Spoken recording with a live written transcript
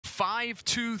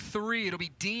5-2-3. It'll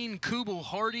be Dean, Kubel,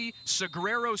 Hardy,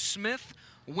 Sagrero, Smith,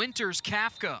 Winters,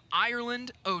 Kafka,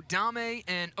 Ireland, Odame,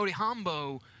 and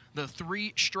Odihambo. The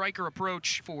three-striker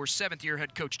approach for seventh-year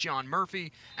head coach John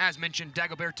Murphy. As mentioned,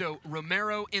 Dagoberto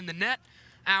Romero in the net.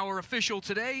 Our official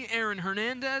today, Aaron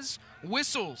Hernandez,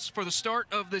 whistles for the start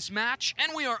of this match,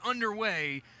 and we are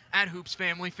underway at Hoops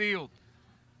Family Field.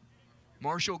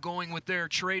 Marshall going with their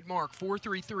trademark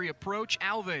 4-3-3 approach.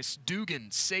 Alves, Dugan,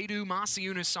 Seydu,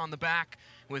 Masiunas on the back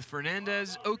with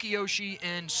Fernandez, Okiyoshi,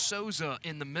 and Souza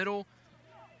in the middle.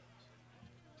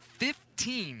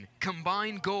 15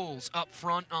 combined goals up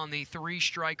front on the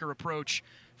three-striker approach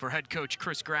for head coach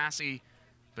Chris Grassi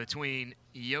between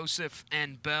Yosef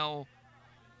and Bell.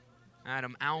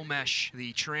 Adam Almesh,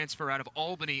 the transfer out of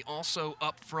Albany, also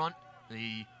up front,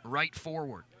 the right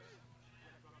forward.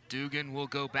 Dugan will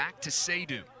go back to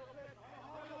Seydu.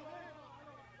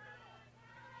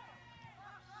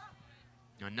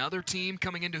 Another team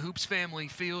coming into Hoops Family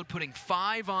Field, putting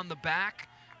 5 on the back,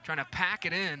 trying to pack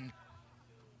it in.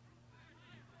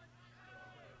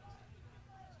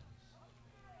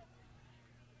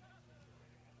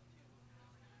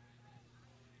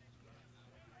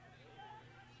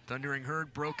 Thundering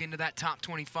Herd broke into that top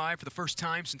 25 for the first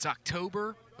time since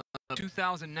October of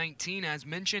 2019. As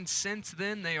mentioned, since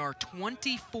then they are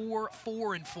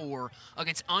 24-4-4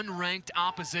 against unranked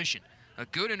opposition. A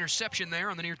good interception there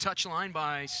on the near touchline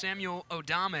by Samuel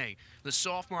Odame, the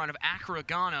sophomore out of Accra,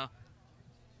 Ghana.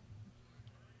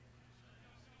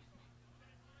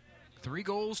 3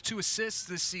 goals, 2 assists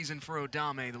this season for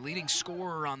Odame, the leading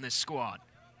scorer on this squad.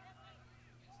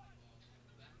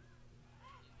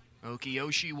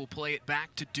 Okiyoshi will play it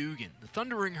back to Dugan. The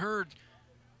Thundering Herd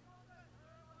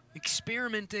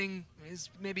experimenting is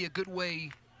maybe a good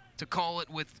way to call it,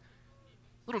 with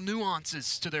little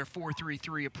nuances to their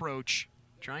 4-3-3 approach,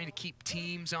 trying to keep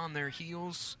teams on their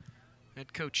heels.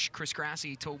 Head coach Chris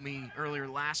Grassi told me earlier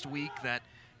last week that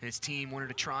his team wanted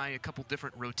to try a couple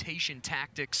different rotation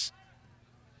tactics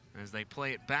as they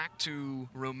play it back to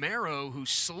Romero, who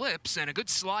slips, and a good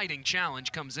sliding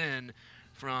challenge comes in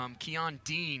from Keon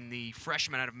Dean, the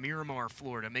freshman out of Miramar,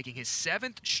 Florida, making his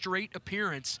 7th straight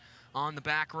appearance on the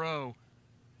back row.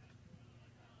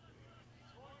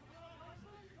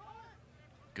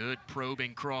 Good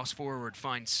probing cross forward,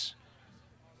 finds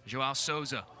Joao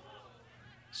Souza.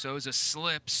 Souza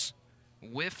slips,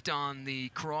 whiffed on the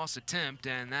cross attempt,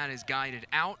 and that is guided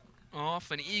out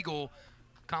off an eagle.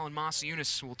 Colin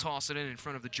Masiunas will toss it in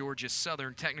front of the Georgia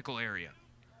Southern technical area.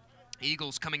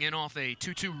 Eagles coming in off a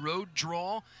 2-2 road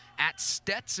draw at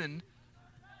Stetson.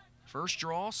 First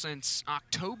draw since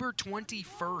October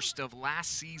 21st of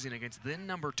last season against then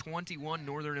number 21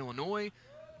 Northern Illinois.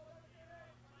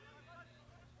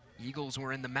 Eagles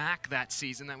were in the MAC that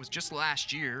season. That was just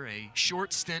last year, a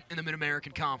short stint in the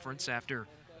Mid-American Conference after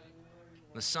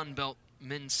the Sun Belt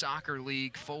Men's Soccer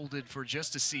League folded for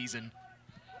just a season.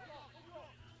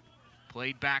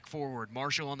 Played back forward.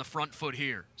 Marshall on the front foot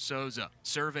here. Souza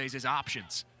surveys his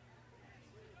options.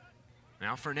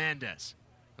 Now Fernandez.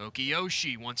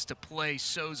 Okiyoshi wants to play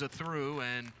Souza through,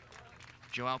 and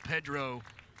Joao Pedro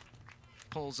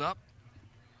pulls up.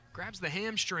 Grabs the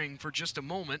hamstring for just a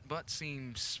moment, but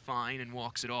seems fine and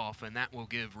walks it off, and that will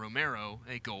give Romero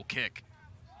a goal kick.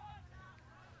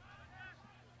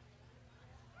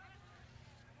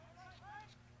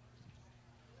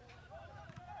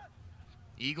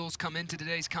 Eagles come into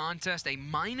today's contest a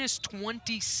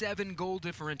 -27 goal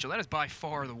differential. That is by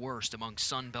far the worst among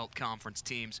Sun Belt Conference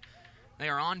teams. They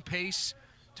are on pace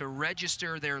to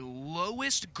register their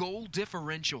lowest goal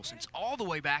differential since all the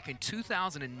way back in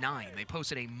 2009. They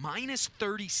posted a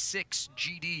 -36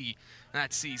 GD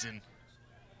that season.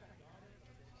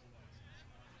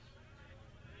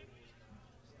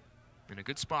 And a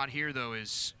good spot here, though,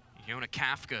 is Jona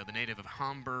Kafka, the native of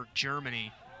Hamburg,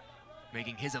 Germany,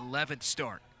 making his 11th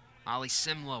start. Ali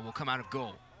Simla will come out of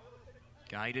goal.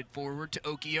 Guided forward to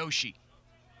Okiyoshi.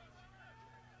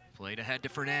 Played ahead to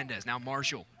Fernandez. Now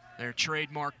Marshall. Their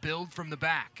trademark build from the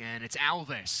back, and it's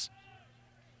Alves.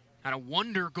 Had a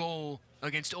wonder goal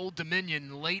against Old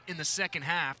Dominion late in the second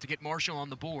half to get Marshall on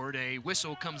the board. A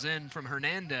whistle comes in from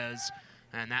Hernandez,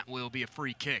 and that will be a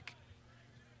free kick.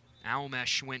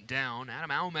 Almesh went down.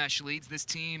 Adam Almesh leads this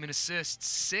team in assists.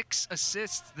 6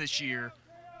 assists this year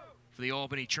for the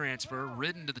Albany transfer,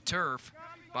 ridden to the turf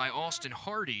by Austin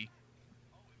Hardy.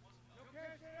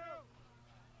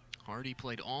 Hardy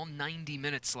played all 90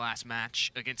 minutes last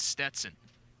match against Stetson.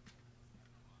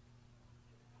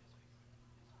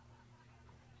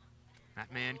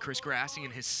 That man, Chris Grassi,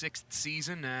 in his 6th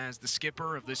season as the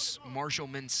skipper of this Marshall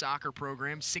men's soccer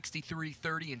program, 63,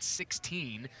 30, and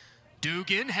 16.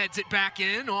 Dugan heads it back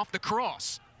in off the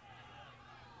cross.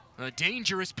 A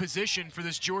dangerous position for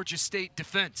this Georgia State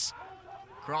defense.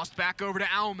 Crossed back over to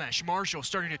Almesh. Marshall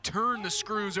starting to turn the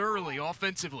screws early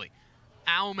offensively.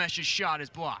 Almesh's shot is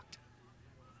blocked.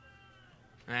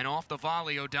 And off the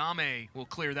volley, Odame will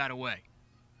clear that away.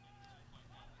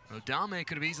 Odame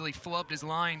could have easily flubbed his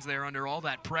lines there under all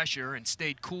that pressure and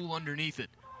stayed cool underneath it.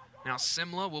 Now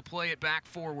Simla will play it back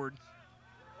forward.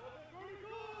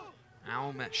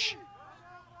 Almesh.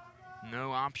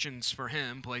 No options for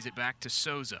him, plays it back to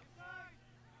Souza.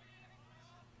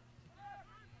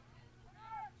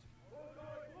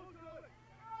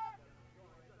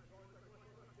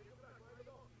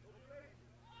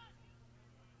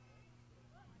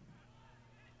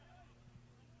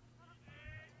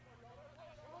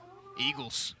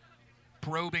 Eagles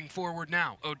probing forward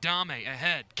now. Odame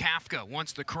ahead. Kafka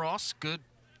wants the cross. Good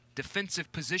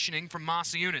defensive positioning from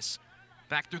Masiunas.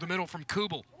 Back through the middle from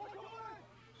Kubel.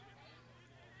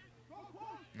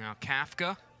 Now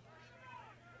Kafka.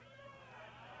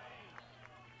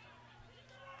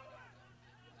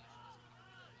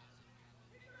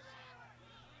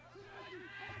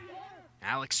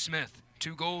 Alex Smith,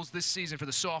 2 goals this season for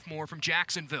the sophomore from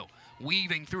Jacksonville.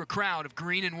 Weaving through a crowd of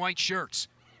green and white shirts.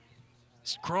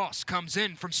 This cross comes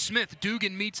in from Smith.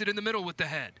 Dugan meets it in the middle with the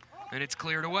head, and it's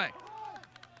cleared away.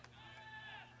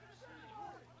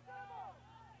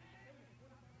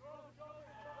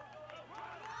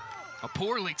 A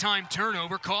poorly timed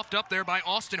turnover coughed up there by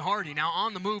Austin Hardy. Now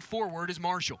on the move forward is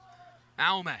Marshall.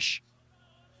 Almesh.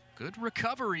 Good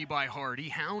recovery by Hardy,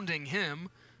 hounding him.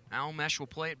 Almesh will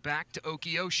play it back to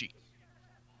Okioshi.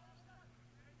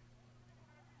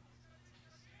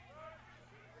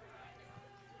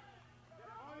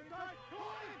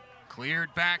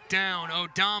 Cleared back down.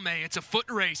 Odame, it's a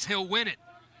foot race. He'll win it.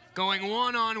 Going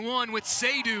one-on-one with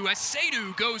Seydu as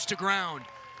Seydu goes to ground.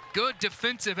 Good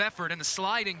defensive effort and the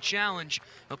sliding challenge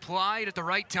applied at the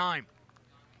right time.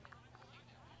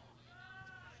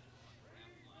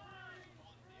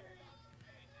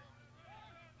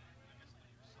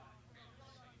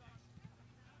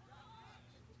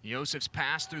 Yosef's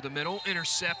pass through the middle,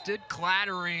 intercepted,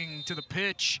 clattering to the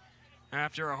pitch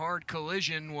after a hard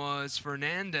collision was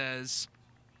Fernandez.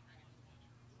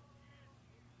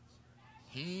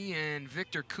 He and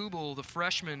Victor Kubel, the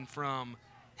freshman from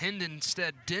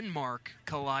Hindenstedt, Denmark,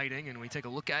 colliding, and we take a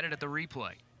look at it at the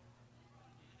replay.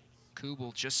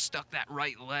 Kubel just stuck that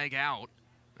right leg out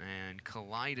and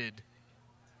collided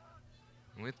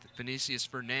with Vinicius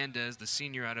Fernandez, the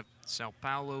senior out of Sao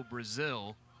Paulo,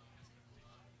 Brazil.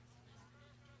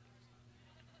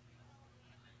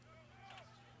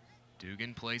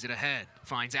 Dugan plays it ahead,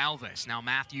 finds Alves, now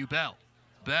Matthew Bell.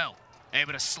 Bell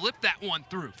able to slip that one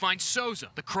through, finds Souza,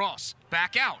 the cross,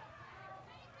 back out.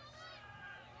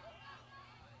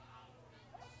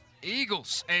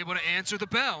 Eagles able to answer the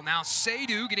bell. Now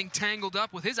Seydu getting tangled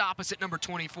up with his opposite number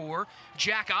 24,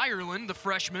 Jack Ireland, the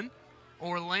freshman,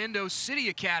 Orlando City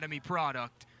Academy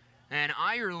product. And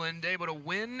Ireland able to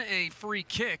win a free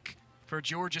kick for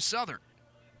Georgia Southern.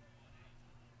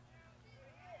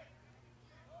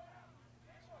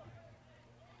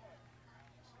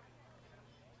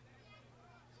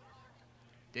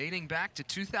 Dating back to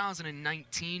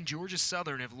 2019, Georgia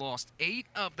Southern have lost 8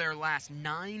 of their last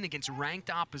 9 against ranked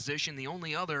opposition. The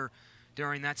only other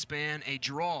during that span, a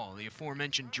draw. The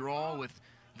aforementioned draw with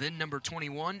then number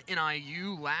 21,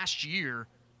 NIU, last year.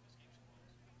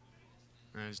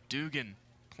 As Dugan,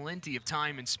 plenty of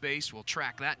time and space, will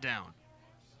track that down.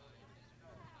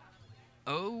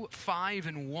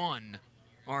 0-5-1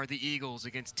 are the Eagles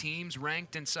against teams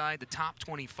ranked inside the top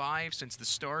 25 since the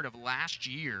start of last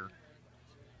year.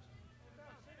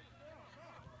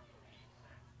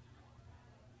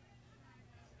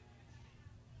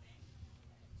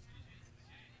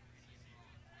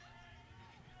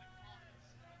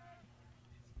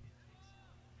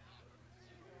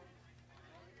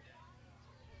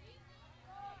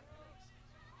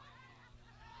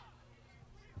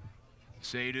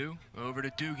 Seydu over to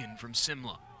Dugan from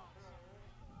Simla.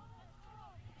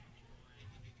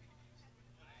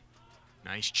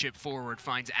 Nice chip forward,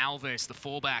 finds Alves, the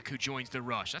fullback, who joins the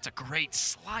rush. That's a great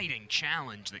sliding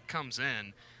challenge that comes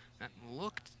in. That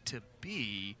looked to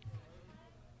be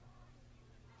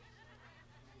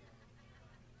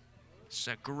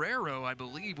Guerrero, I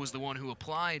believe, was the one who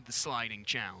applied the sliding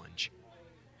challenge.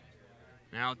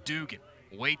 Now Dugan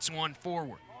waits one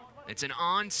forward. It's an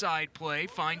onside play,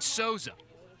 finds Souza.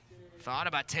 Thought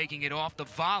about taking it off the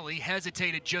volley,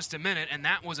 hesitated just a minute, and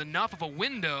that was enough of a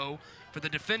window for the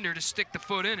defender to stick the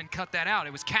foot in and cut that out.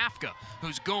 It was Kafka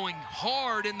who's going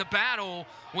hard in the battle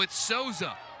with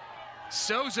Souza.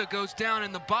 Souza goes down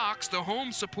in the box. The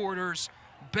home supporters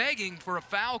begging for a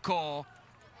foul call,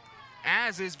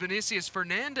 as is Vinicius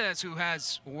Fernandez, who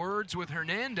has words with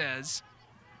Hernandez.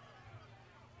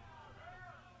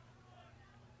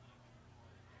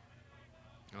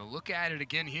 Now look at it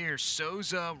again here.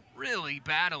 Souza really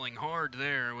battling hard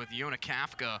there with Yona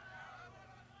Kafka.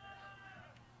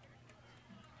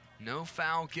 No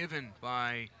foul given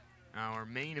by our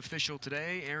main official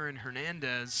today, Aaron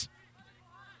Hernandez.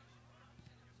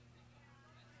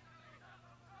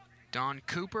 Don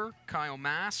Cooper, Kyle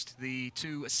Mast, the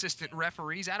two assistant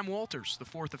referees. Adam Walters, the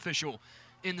fourth official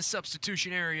in the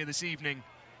substitution area this evening.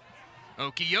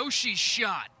 Okiyoshi's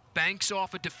shot banks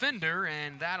off a defender,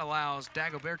 and that allows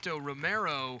Dagoberto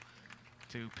Romero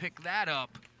to pick that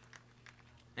up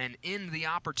and end the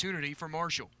opportunity for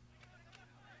Marshall.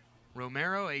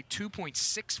 Romero, a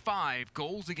 2.65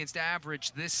 goals against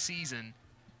average this season,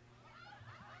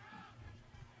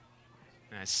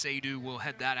 as Seydu will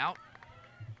head that out.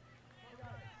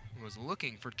 Was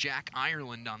looking for Jack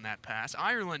Ireland on that pass.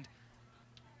 Ireland,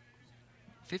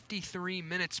 53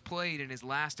 minutes played in his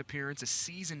last appearance, a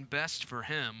season best for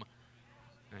him.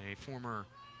 A former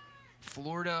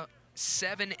Florida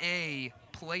 7A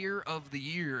Player of the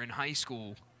Year in high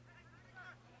school.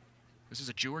 This is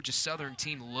a Georgia Southern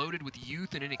team loaded with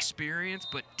youth and inexperience,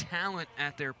 but talent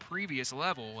at their previous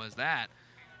level, as that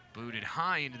booted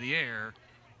high into the air.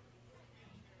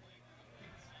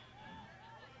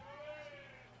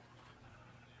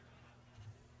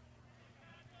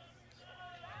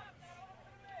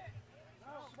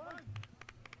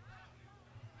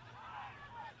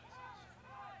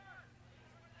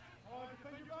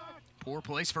 Poor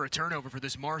place for a turnover for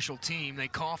this Marshall team. They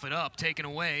cough it up, taken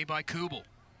away by Kubel.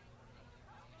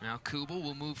 Now Kubel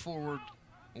will move forward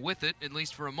with it, at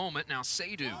least for a moment. Now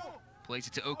Seydu plays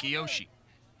it to Okiyoshi.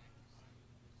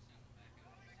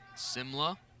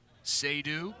 Simla,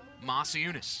 Seydu,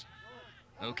 Masiunas.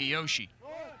 Okiyoshi.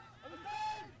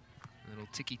 Little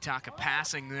tiki-taka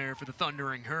passing there for the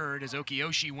Thundering Herd as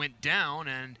Okiyoshi went down,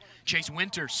 and Chase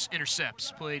Winters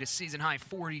intercepts. Played a season-high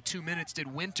 42 minutes,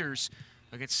 did Winters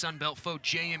against Sunbelt foe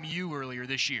JMU earlier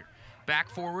this year. Back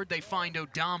forward, they find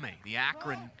Odame, the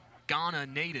Akron, Ghana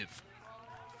native.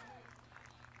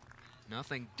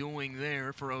 Nothing doing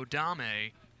there for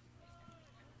Odame.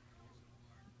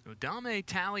 Odame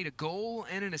tallied a goal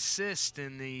and an assist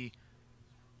in the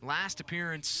last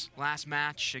appearance, last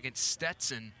match against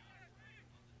Stetson.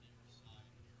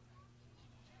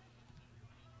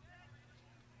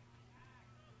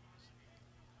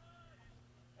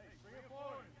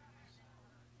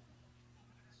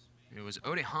 It was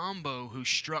Odehambo who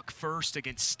struck first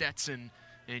against Stetson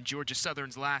in Georgia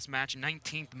Southern's last match,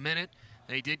 19th minute.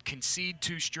 They did concede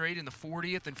 2 straight in the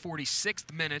 40th and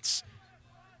 46th minutes.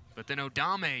 But then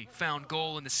Odame found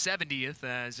goal in the 70th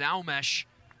as Almesh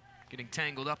getting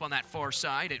tangled up on that far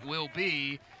side. It will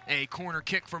be a corner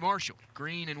kick for Marshall.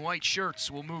 Green and white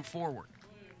shirts will move forward.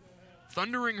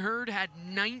 Thundering Herd had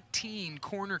 19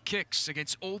 corner kicks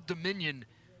against Old Dominion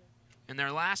in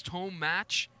their last home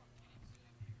match.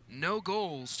 No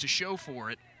goals to show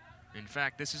for it. In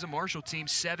fact, this is a Marshall team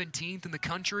 17th in the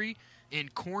country in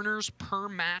corners per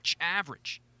match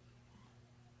average.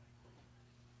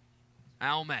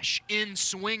 Almesh in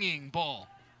swinging ball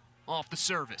off the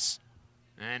service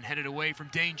and headed away from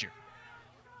danger.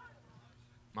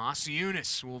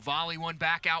 Masiunas will volley one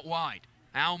back out wide.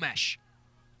 Almesh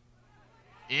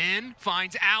in,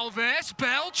 finds Alves.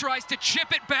 Bell tries to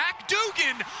chip it back.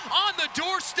 Dugan on the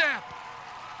doorstep.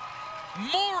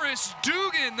 Morris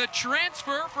Dugan, the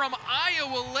transfer from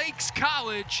Iowa Lakes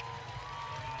College,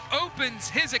 opens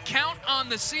his account on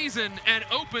the season and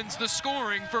opens the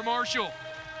scoring for Marshall.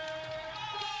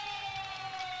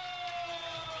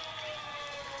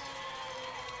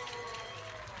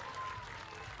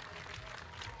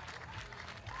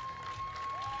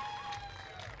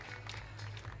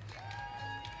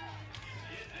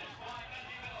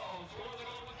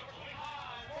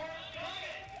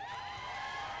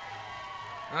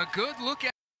 A good look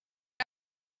at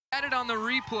it on the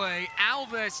replay.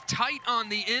 Alves tight on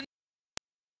the end.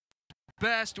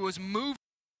 Best was moved.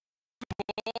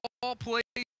 Ball played.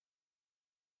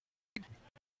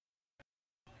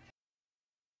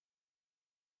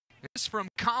 This from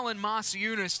Colin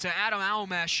Masiunas to Adam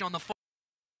Almesh on the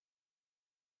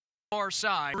far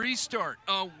side. Restart.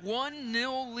 A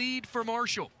 1-0 lead for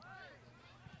Marshall.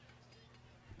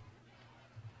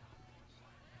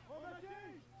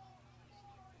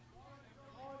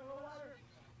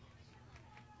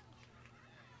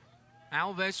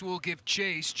 Alves will give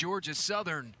chase. Georgia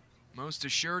Southern most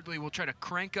assuredly will try to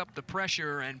crank up the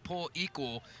pressure and pull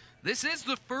equal. This is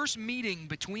the first meeting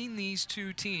between these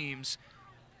two teams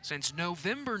since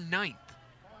November 9th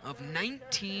of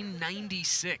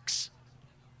 1996.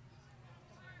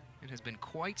 It has been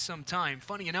quite some time.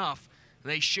 Funny enough,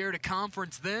 they shared a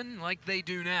conference then like they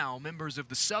do now, members of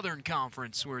the Southern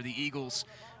Conference, where the Eagles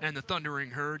and the Thundering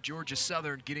Herd, Georgia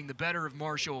Southern getting the better of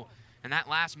Marshall in that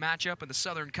last matchup in the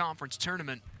Southern Conference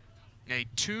tournament. A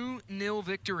 2-0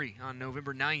 victory on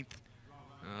November 9th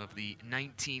of the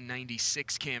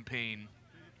 1996 campaign.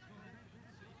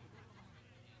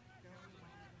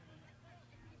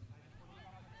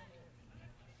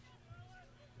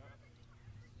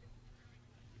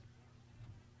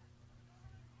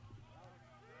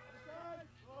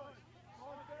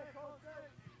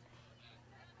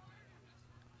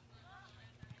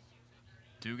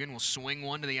 Dugan will swing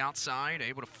one to the outside,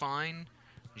 able to find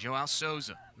João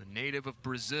Souza, the native of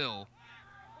Brazil.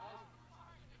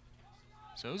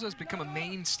 Souza's become a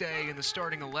mainstay in the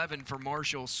starting 11 for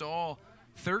Marshall. Saw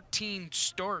 13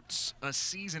 starts a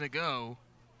season ago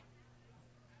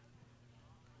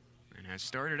and has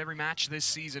started every match this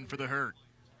season for the Herd.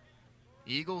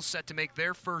 Eagles set to make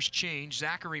their first change.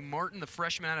 Zachary Martin, the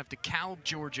freshman out of DeKalb,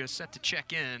 Georgia, set to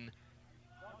check in.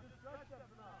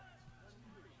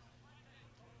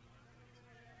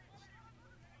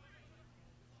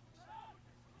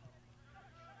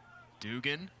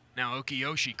 Dugan, now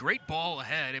Okiyoshi, great ball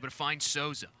ahead, able to find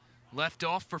Souza. Left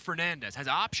off for Fernandez, has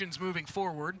options moving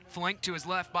forward, flanked to his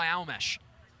left by Almesh.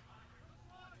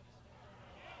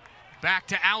 Back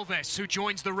to Alves, who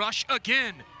joins the rush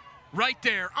again. Right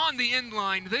there on the end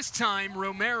line. This time,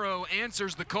 Romero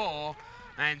answers the call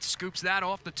and scoops that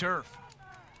off the turf.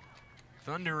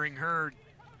 Thundering Herd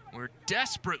were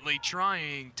desperately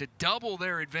trying to double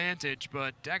their advantage,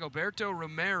 but Dagoberto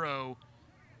Romero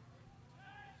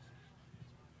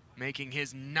making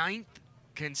his 9th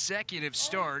consecutive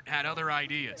start, had other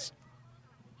ideas.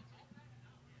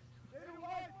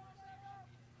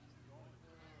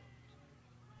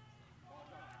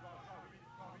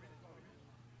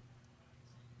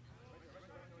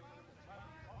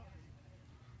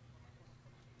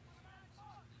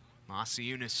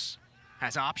 Masiunas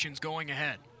has options going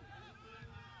ahead.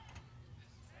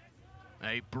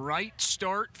 A bright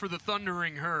start for the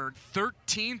Thundering Herd.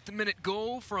 13th minute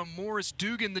goal from Morris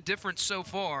Dugan, the difference so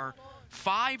far.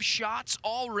 5 shots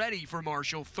already for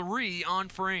Marshall, 3 on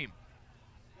frame.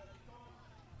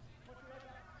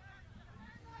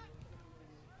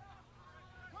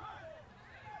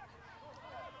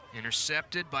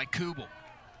 Intercepted by Kubel.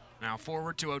 Now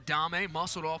forward to Odame,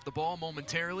 muscled off the ball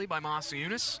momentarily by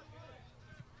Masiunas.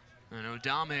 And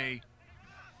Odame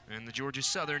and the Georgia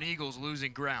Southern Eagles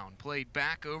losing ground. Played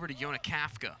back over to Yona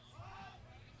Kafka.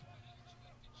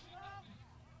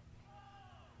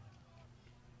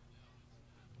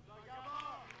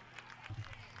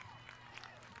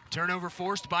 Turnover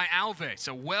forced by Alves.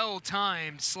 A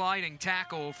well-timed sliding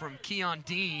tackle from Keon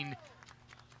Dean.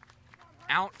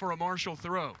 Out for a Marshall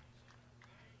throw.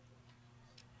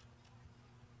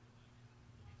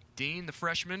 Dean, the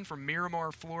freshman from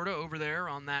Miramar, Florida, over there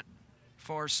on that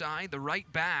far side. The right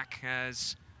back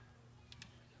has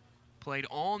played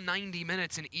all 90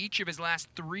 minutes in each of his last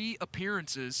 3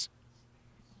 appearances.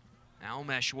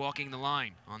 Almesh walking the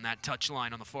line on that touch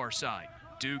line on the far side.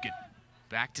 Dugan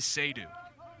back to Seydu.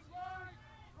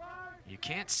 You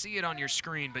can't see it on your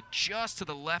screen, but just to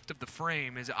the left of the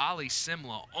frame is Ali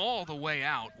Simla, all the way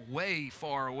out, way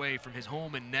far away from his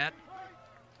home and net.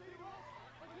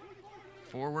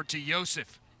 Forward to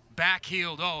Yosef.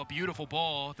 Backheeled, oh, a beautiful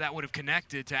ball. That would have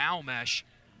connected to Almesh.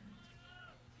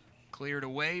 Cleared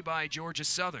away by Georgia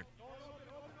Southern.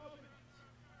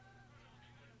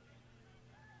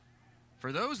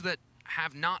 For those that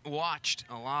have not watched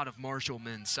a lot of Marshall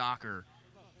men's soccer,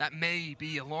 that may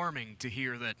be alarming to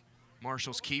hear that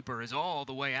Marshall's keeper is all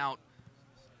the way out,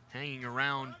 hanging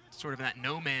around sort of that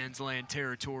no man's land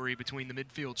territory between the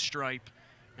midfield stripe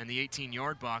and the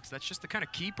 18-yard box. That's just the kind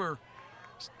of keeper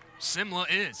Simla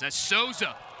is, as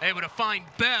Souza able to find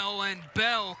Bell, and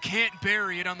Bell can't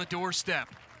bury it on the doorstep.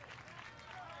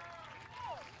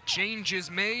 Changes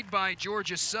made by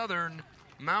Georgia Southern.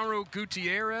 Mauro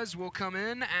Gutierrez will come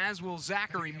in, as will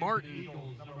Zachary Martin.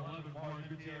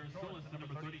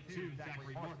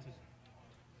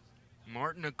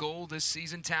 Martin, a goal this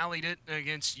season, tallied it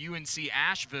against UNC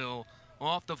Asheville.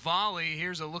 Off the volley,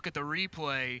 here's a look at the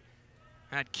replay.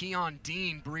 Had Keon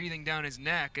Dean breathing down his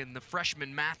neck, and the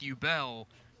freshman Matthew Bell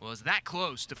was that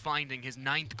close to finding his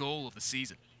 9th goal of the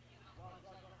season.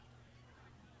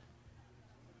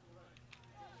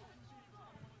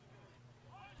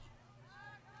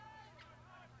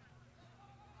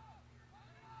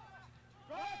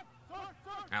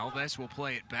 Alves will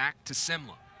play it back to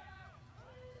Simla.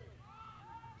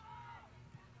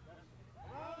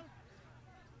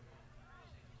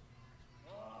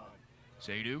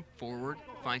 Seidu, forward,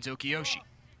 finds Okiyoshi.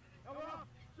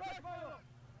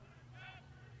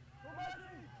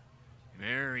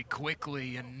 Very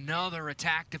quickly, another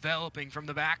attack developing from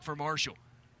the back for Marshall.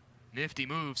 Nifty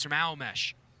moves from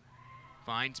Almesh.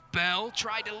 Finds Bell,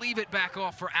 tried to leave it back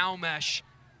off for Almesh,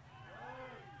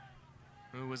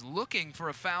 who was looking for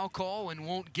a foul call and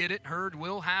won't get it. Hurd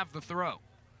will have the throw.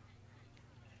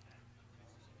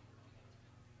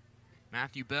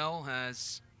 Matthew Bell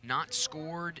has not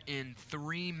scored in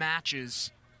 3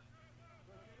 matches.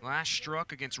 Last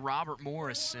struck against Robert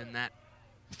Morris in that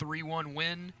 3-1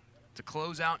 win to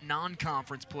close out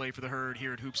non-conference play for the Herd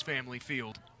here at Hoops Family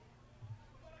Field.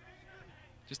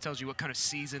 Just tells you what kind of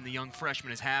season the young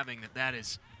freshman is having, that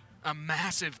is a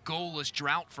massive goalless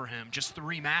drought for him, just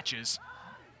 3 matches.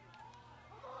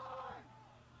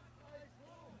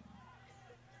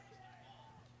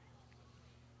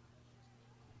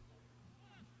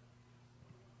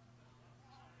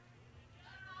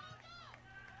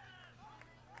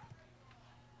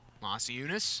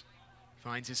 Masiunas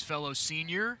finds his fellow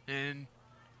senior in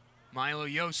Milo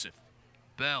Yosef.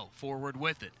 Bell forward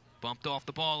with it. Bumped off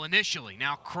the ball initially.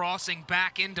 Now crossing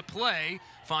back into play,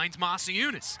 finds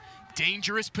Masiunas.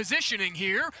 Dangerous positioning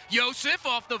here. Yosef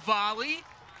off the volley.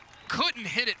 Couldn't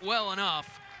hit it well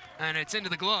enough. And it's into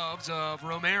the gloves of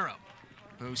Romero,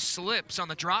 who slips on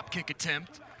the drop kick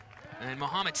attempt. And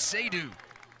Mohamed Seidu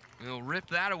will rip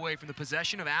that away from the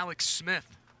possession of Alex Smith.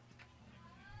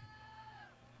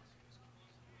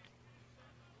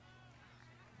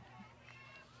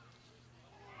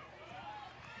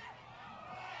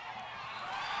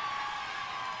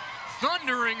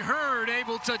 Thundering Herd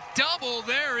able to double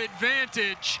their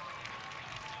advantage.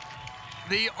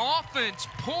 The offense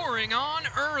pouring on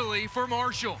early for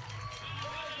Marshall.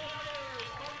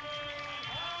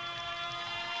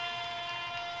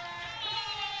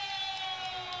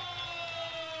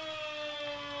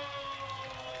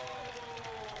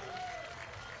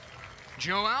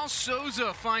 Joao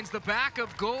Souza finds the back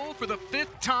of goal for the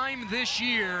 5th time this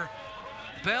year.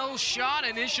 Bell's shot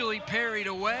initially parried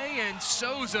away, and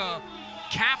Souza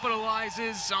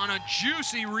capitalizes on a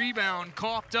juicy rebound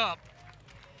coughed up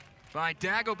by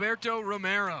Dagoberto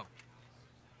Romero.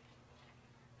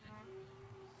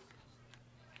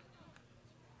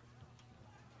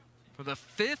 For the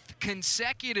 5th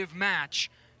consecutive match,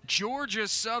 Georgia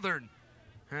Southern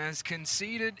has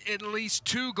conceded at least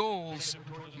 2 goals.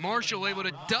 Marshall able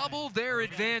to double their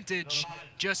advantage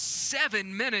just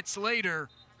 7 minutes later.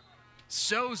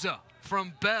 Souza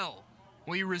from Bell.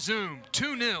 We resume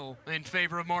 2-0 in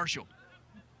favor of Marshall.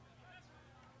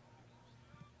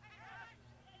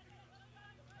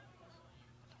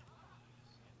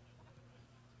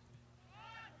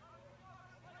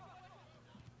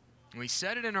 We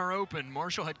said it in our open.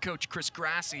 Marshall head coach Chris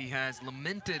Grassi has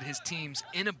lamented his team's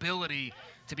inability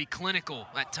to be clinical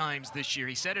at times this year.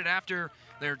 He said it after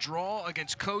their draw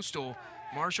against Coastal.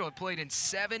 Marshall had played in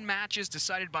 7 matches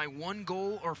decided by 1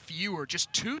 goal or fewer.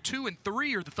 Just 2, 2, and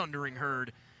 3 are the Thundering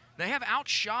Herd. They have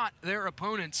outshot their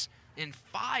opponents in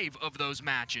 5 of those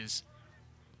matches.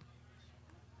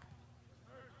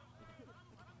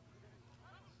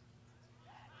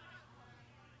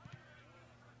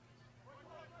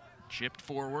 Chipped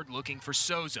forward, looking for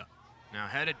Souza. Now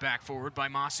headed back forward by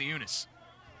Masiunas.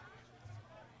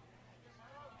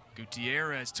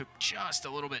 Gutierrez took just a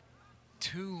little bit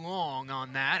too long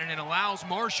on that, and it allows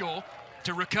Marshall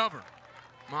to recover.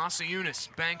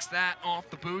 Masiunas banks that off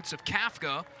the boots of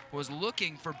Kafka, was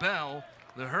looking for Bell.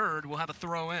 The Herd will have a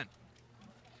throw in.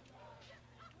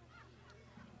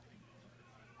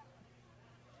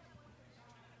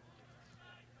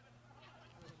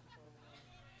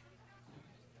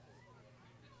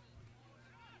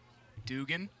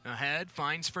 Dugan ahead,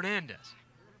 finds Fernandez.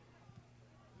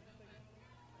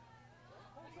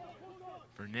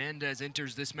 Fernandez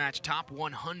enters this match top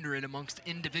 100 amongst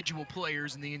individual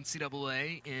players in the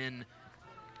NCAA in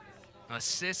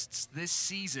assists this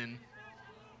season.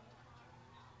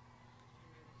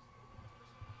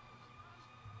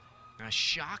 A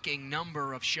shocking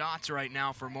number of shots right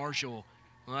now for Marshall,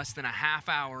 less than a half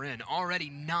hour in. Already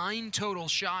 9 total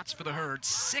shots for the Herd,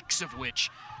 6 of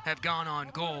which have gone on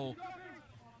goal.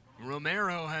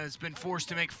 Romero has been forced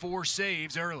to make 4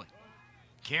 saves early.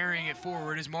 Carrying it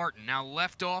forward is Martin. Now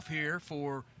left off here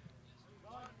for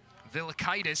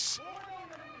Vilikaitis,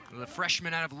 the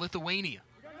freshman out of Lithuania.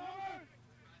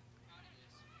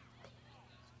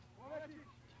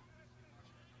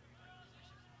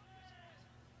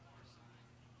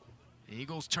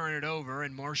 Eagles turn it over,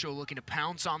 and Marshall looking to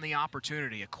pounce on the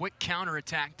opportunity. A quick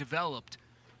counterattack developed.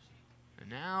 And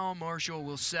now Marshall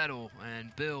will settle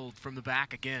and build from the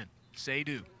back again.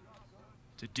 Seydu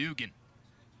to Dugan.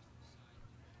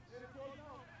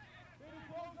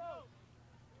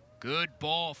 Good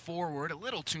ball forward, a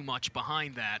little too much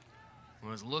behind that.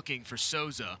 Was looking for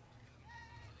Souza.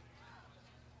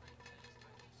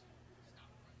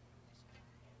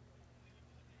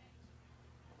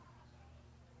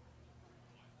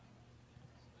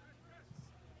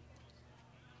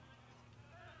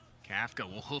 Kafka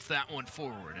will hoof that one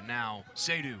forward, and now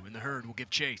Seydu in the herd will give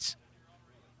chase.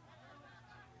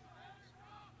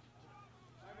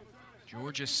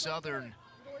 Georgia Southern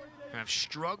have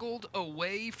struggled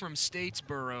away from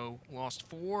Statesboro, lost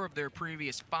 4 of their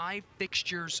previous 5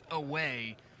 fixtures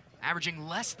away, averaging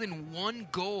less than 1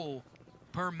 goal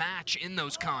per match in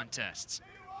those contests.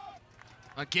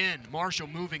 Again, Marshall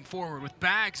moving forward with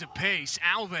bags of pace.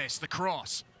 Alves, the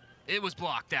cross. It was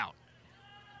blocked out.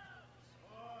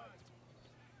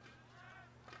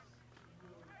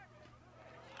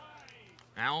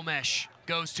 Almesh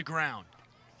goes to ground.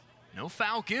 No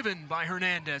foul given by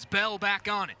Hernandez. Bell back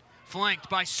on it.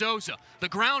 Flanked by Souza. The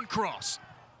ground cross.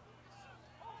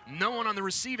 No one on the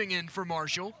receiving end for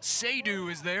Marshall.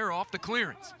 Seydu is there off the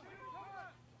clearance.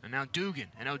 And now Dugan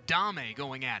and Odame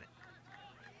going at it.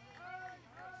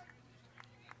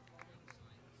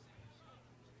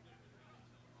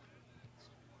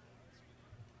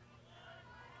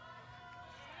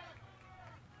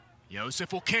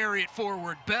 Joseph will carry it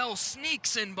forward. Bell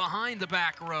sneaks in behind the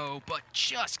back row, but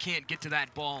just can't get to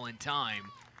that ball in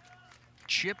time.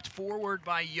 Chipped forward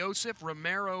by Joseph.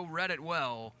 Romero read it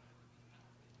well.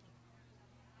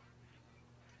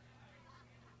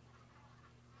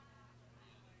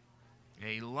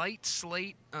 A light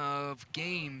slate of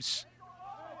games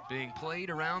being played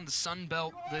around the Sun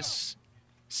Belt this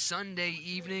Sunday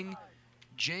evening.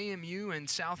 JMU and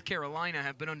South Carolina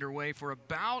have been underway for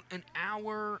about an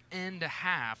hour and a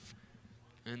half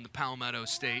in the Palmetto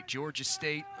State. Georgia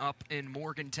State up in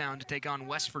Morgantown to take on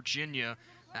West Virginia.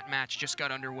 That match just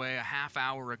got underway a half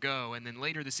hour ago. And then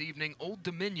later this evening, Old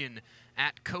Dominion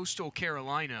at Coastal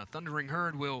Carolina. Thundering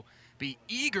Herd will be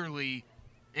eagerly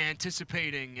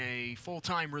anticipating a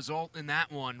full-time result in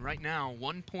that one. Right now,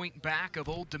 1 point back of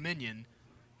Old Dominion.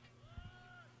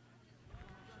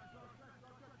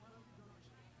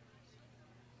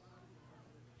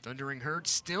 Thundering Herd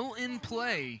still in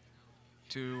play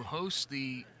to host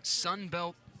the Sun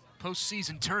Belt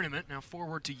postseason tournament. Now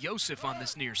forward to Joseph on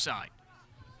this near side.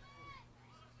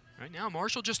 Right now,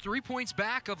 Marshall just 3 points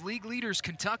back of league leaders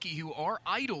Kentucky, who are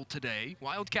idle today.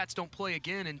 Wildcats don't play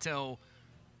again until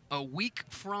a week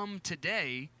from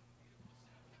today.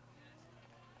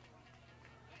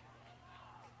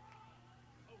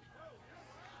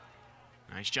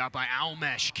 Nice job by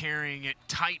Almesh carrying it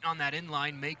tight on that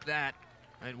inline. Make that.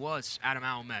 It was Adam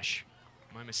Almesh.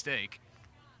 My mistake.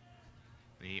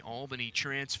 The Albany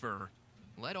transfer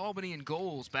led Albany in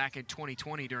goals back in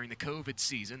 2020 during the COVID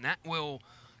season. That will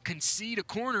concede a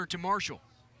corner to Marshall,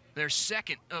 their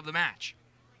second of the match.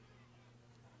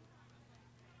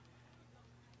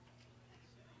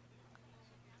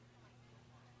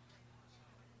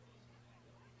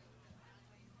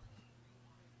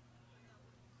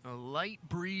 A light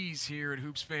breeze here at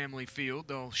Hoops Family Field.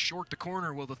 They'll short the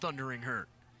corner, will the Thundering Herd.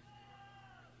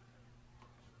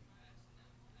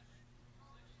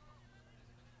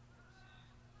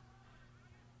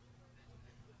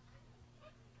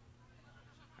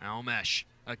 Almesh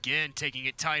again taking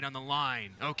it tight on the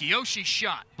line. Okiyoshi's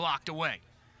shot blocked away.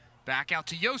 Back out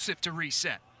to Joseph to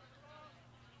reset.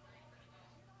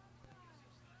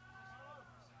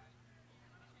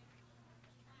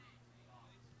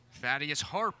 Thaddeus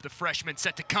Harp, the freshman,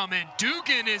 set to come in.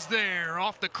 Dugan is there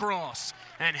off the cross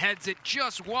and heads it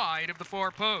just wide of the far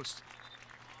post.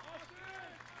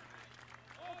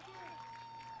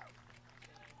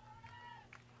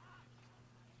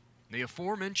 The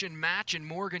aforementioned match in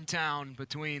Morgantown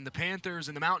between the Panthers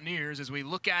and the Mountaineers, as we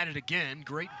look at it again,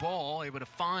 great ball, able to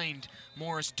find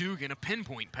Morris Dugan, a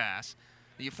pinpoint pass.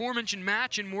 The aforementioned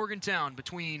match in Morgantown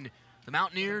between the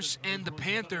Mountaineers and the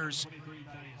Panthers,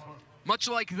 much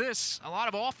like this, a lot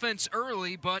of offense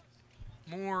early, but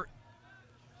more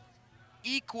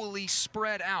equally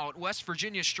spread out. West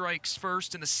Virginia strikes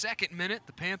first in the second minute.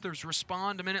 The Panthers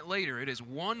respond a minute later. It is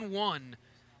 1-1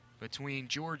 between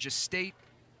Georgia State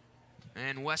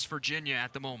and West Virginia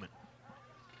at the moment.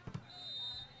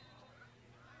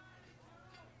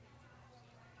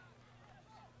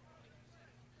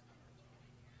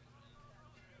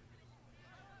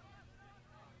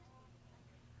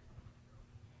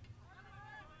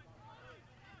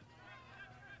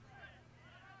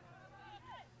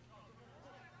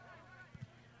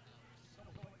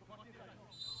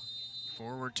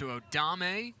 Forward to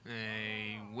Odame.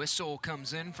 A whistle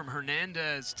comes in from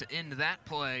Hernandez to end that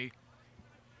play.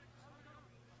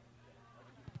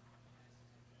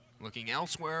 Looking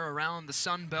elsewhere around the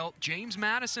Sun Belt, James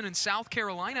Madison in South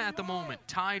Carolina at the moment,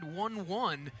 tied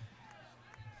 1-1.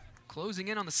 Closing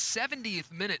in on the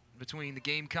 70th minute between the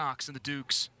Gamecocks and the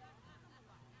Dukes.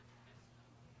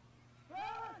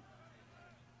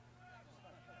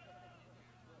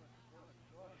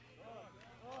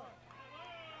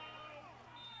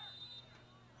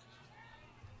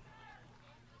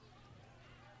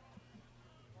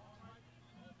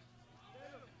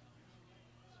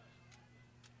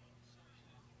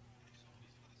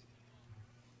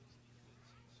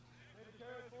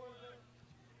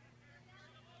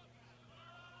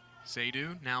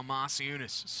 Seydu, now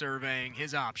Masiunas surveying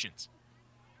his options.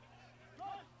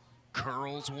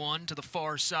 Curls one to the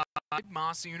far side.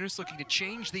 Masiunas looking to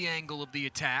change the angle of the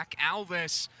attack.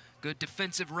 Alves, good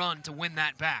defensive run to win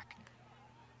that back.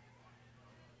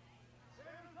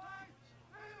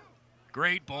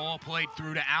 Great ball played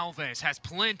through to Alves. Has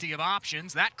plenty of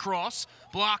options. That cross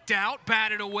blocked out,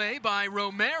 batted away by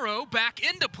Romero. Back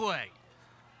into play.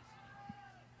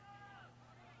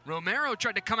 Romero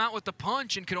tried to come out with the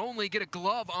punch and could only get a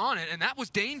glove on it, and that was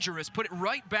dangerous. Put it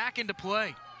right back into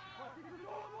play.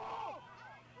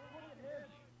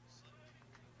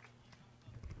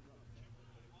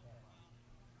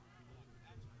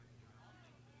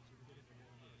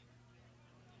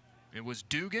 It was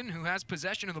Dugan who has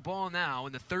possession of the ball now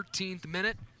in the 13th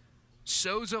minute.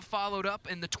 Souza followed up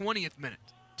in the 20th minute.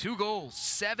 2 goals,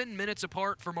 7 minutes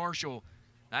apart for Marshall.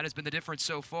 That has been the difference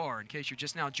so far. In case you're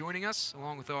just now joining us,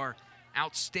 along with our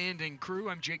outstanding crew,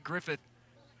 I'm Jake Griffith.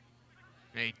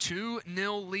 A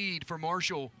 2-0 lead for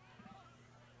Marshall.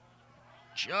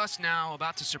 Just now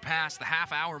about to surpass the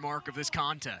half-hour mark of this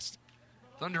contest.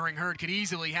 Thundering Herd could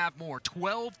easily have more.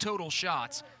 12 total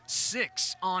shots,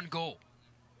 6 on goal.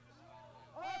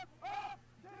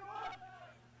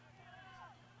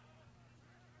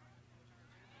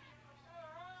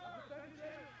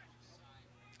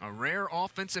 A rare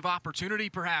offensive opportunity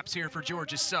perhaps here for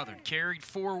Georgia Southern. Carried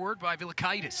forward by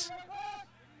Vilakaitis.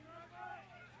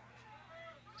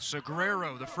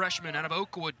 Segrero, the freshman out of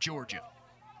Oakwood, Georgia.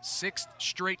 6th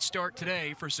straight start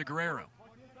today for Segrero.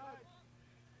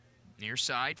 Near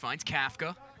side finds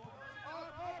Kafka.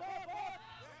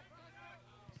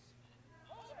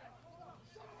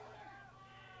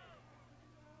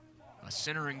 A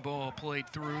centering ball played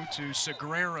through to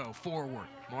Segrero forward.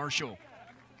 Marshall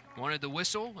wanted the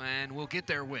whistle and will get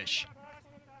their wish.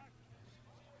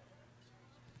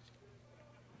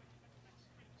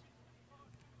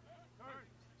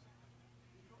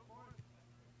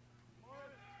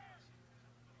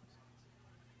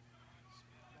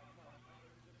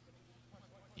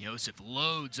 Joseph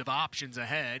loads of options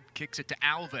ahead, kicks it to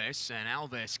Alves, and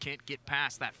Alves can't get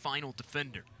past that final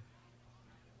defender.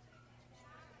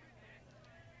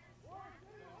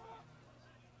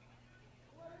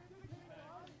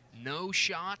 No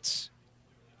shots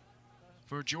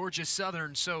for Georgia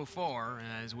Southern so far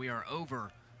as we are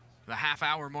over the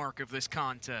half-hour mark of this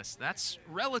contest. That's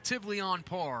relatively on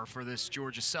par for this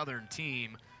Georgia Southern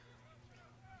team.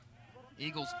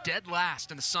 Eagles dead last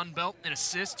in the Sun Belt in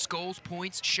assists, goals,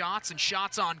 points, shots, and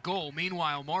shots on goal.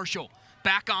 Meanwhile, Marshall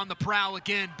back on the prowl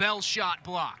again. Bell's shot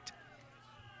blocked.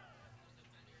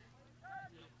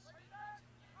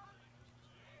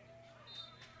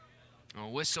 A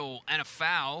whistle and a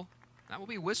foul. That will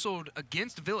be whistled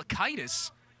against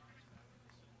Vilakaitis.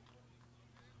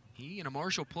 He and a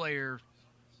Marshall player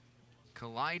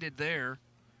collided there.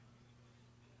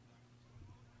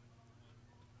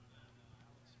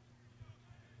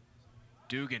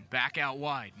 Dugan back out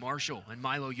wide. Marshall and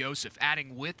Milo Joseph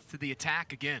adding width to the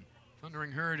attack again.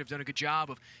 Thundering Herd have done a good job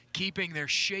of keeping their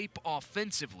shape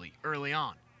offensively early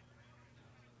on.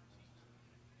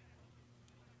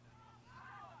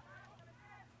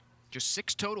 Just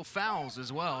 6 total fouls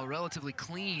as well, a relatively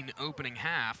clean opening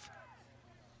half.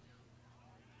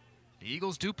 The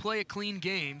Eagles do play a clean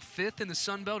game, 5th in the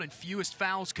Sun Belt and fewest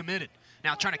fouls committed.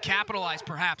 Now trying to capitalize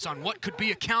perhaps on what could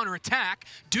be a counterattack.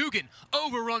 Dugan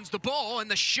overruns the ball and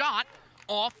the shot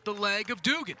off the leg of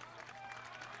Dugan.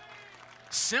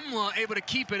 Simla able to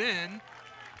keep it in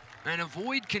and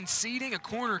avoid conceding a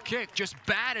corner kick, just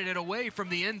batted it away from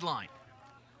the end line.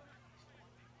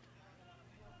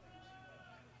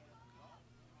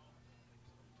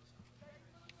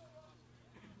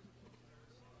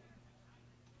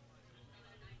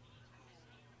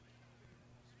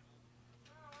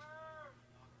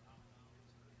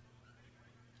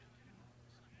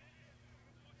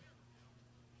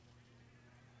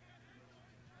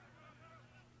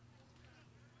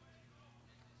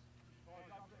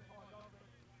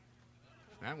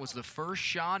 That was the first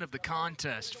shot of the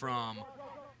contest from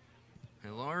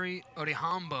Hilary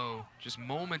Odhiambo just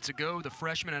moments ago, the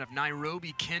freshman out of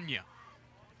Nairobi, Kenya.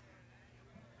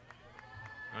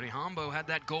 Odhiambo had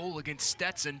that goal against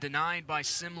Stetson denied by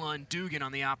Simla and Dugan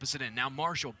on the opposite end. Now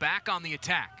Marshall back on the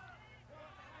attack.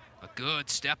 A good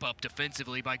step up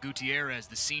defensively by Gutierrez,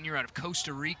 the senior out of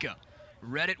Costa Rica.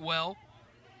 Read it well.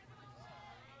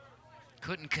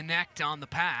 Couldn't connect on the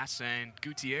pass, and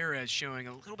Gutierrez showing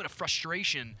a little bit of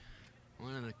frustration.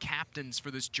 One of the captains for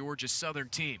this Georgia Southern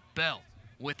team. Bell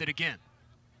with it again.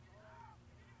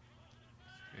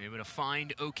 Able to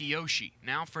find Okiyoshi.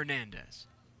 Now Fernandez.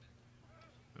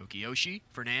 Okiyoshi,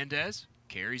 Fernandez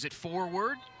carries it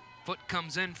forward. Foot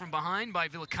comes in from behind by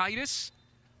Vilakaitis,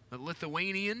 the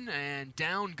Lithuanian, and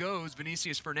down goes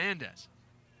Vinicius Fernandez.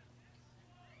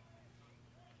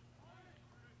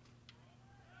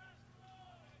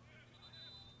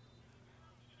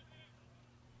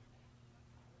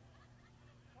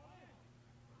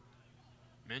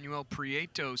 Manuel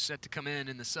Prieto set to come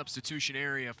in the substitution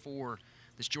area for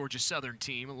this Georgia Southern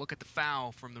team. A look at the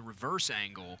foul from the reverse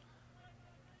angle.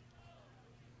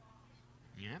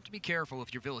 You have to be careful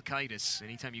if you're Vilakaitis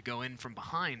anytime you go in from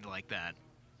behind like that.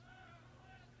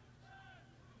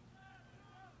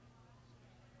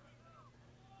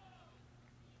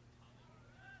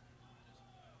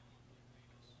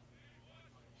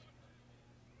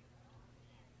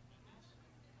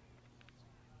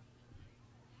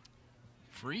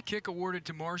 Free kick awarded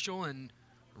to Marshall, and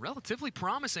relatively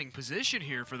promising position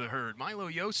here for the Herd. Milo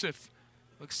Yosef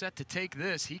looks set to take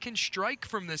this. He can strike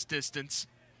from this distance.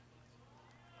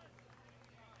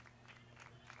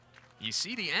 You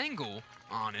see the angle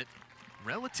on it,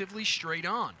 relatively straight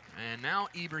on. And now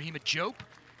Ibrahima Diop,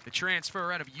 the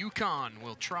transfer out of UConn,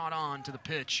 will trot on to the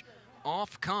pitch.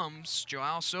 Off comes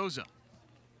Joao Souza.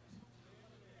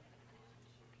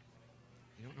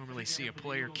 You don't normally see a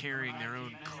player carrying their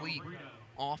own cleat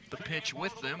off the pitch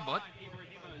with them, but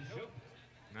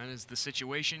that is the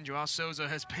situation Joao Souza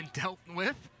has been dealt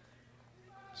with.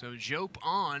 So Diop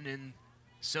on in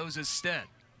Souza's stead.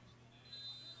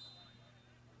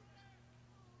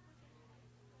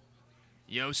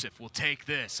 Yosef will take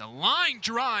this. A line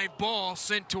drive ball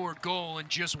sent toward goal and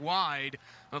just wide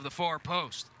of the far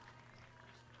post.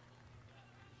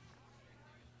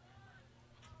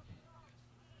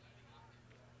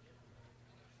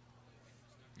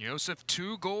 Yosef,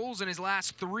 2 goals in his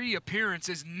last 3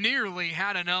 appearances, nearly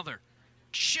had another.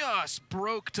 Just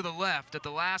broke to the left at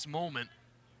the last moment.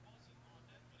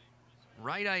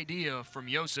 Right idea from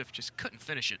Yosef, just couldn't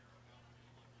finish it.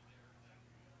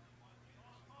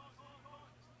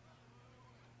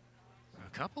 A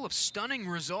couple of stunning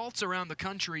results around the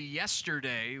country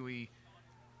yesterday. We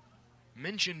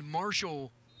mentioned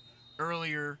Marshall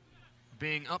earlier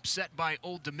being upset by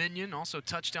Old Dominion, also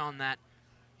touched on that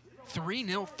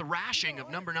 3-0 thrashing of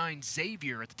number 9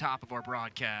 Xavier at the top of our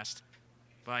broadcast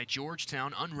by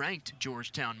Georgetown, unranked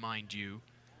Georgetown, mind you.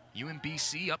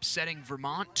 UMBC upsetting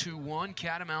Vermont 2-1.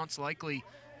 Catamounts likely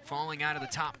falling out of the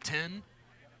top 10.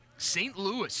 St.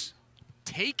 Louis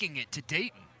taking it to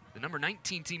Dayton, the number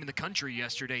 19 team in the country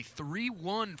yesterday.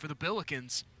 3-1 for the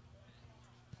Billikens.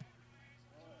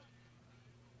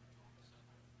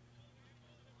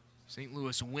 St.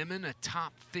 Louis women, a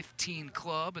top 15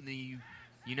 club in the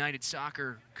United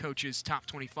Soccer Coaches Top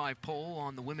 25 poll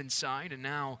on the women's side, and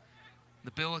now the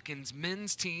Billikens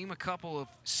men's team, a couple of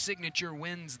signature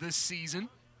wins this season.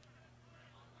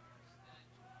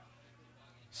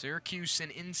 Syracuse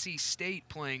and NC State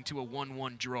playing to a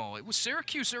 1-1 draw. It was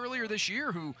Syracuse earlier this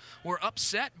year who were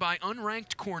upset by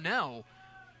unranked Cornell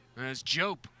as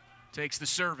Diop takes the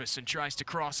service and tries to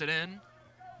cross it in,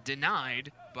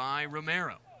 denied by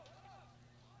Romero.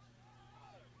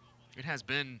 It has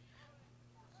been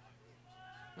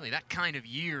really that kind of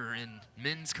year in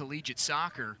men's collegiate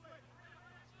soccer.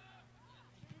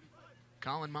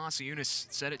 Colin Masiunas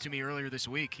said it to me earlier this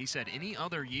week. He said any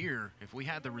other year, if we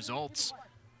had the results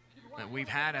that we've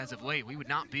had as of late, we would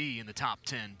not be in the top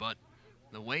 10. But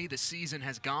the way the season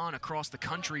has gone across the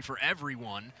country for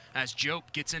everyone as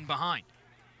Diop gets in behind.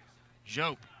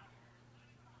 Diop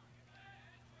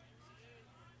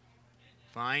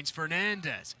finds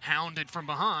Fernandez, hounded from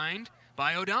behind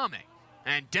by Odame.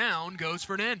 And down goes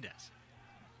Fernandez.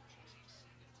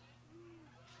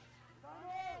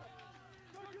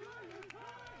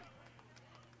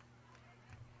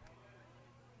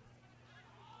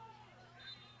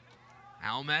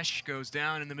 Almesh goes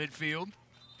down in the midfield.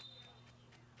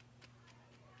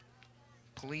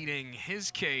 Pleading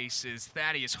his case is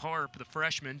Thaddeus Harp, the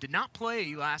freshman. Did not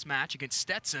play last match against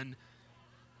Stetson.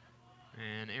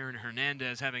 And Aaron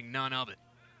Hernandez having none of it.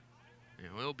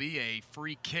 It will be a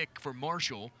free kick for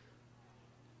Marshall.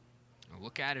 We'll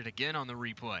look at it again on the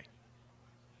replay.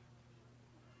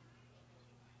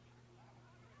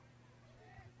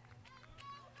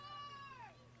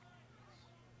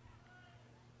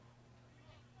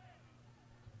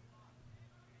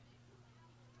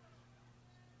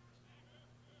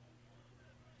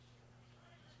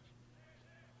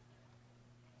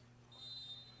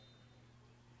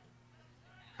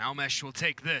 Almesh will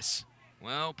take this.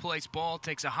 Well-placed ball,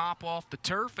 takes a hop off the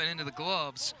turf and into the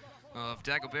gloves of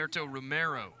Dagoberto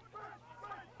Romero.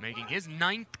 Making his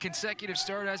 9th consecutive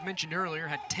start, as mentioned earlier,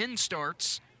 had 10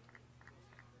 starts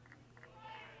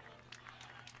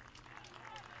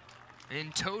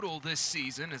in total this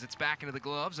season, as it's back into the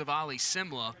gloves of Ali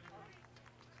Simla.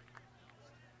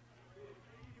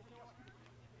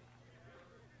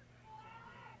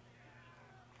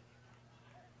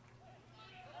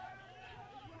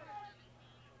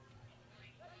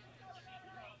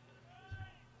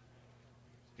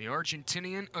 The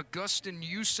Argentinian Agustin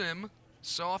Yusim,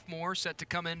 sophomore, set to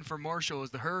come in for Marshall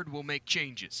as the Herd will make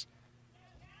changes.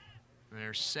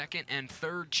 Their 2nd and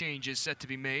 3rd changes set to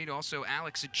be made. Also,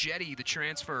 Alex Ajetti, the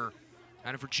transfer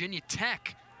out of Virginia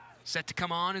Tech, set to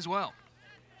come on as well.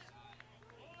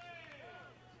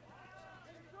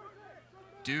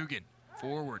 Dugan,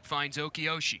 forward, finds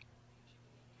Okioshi.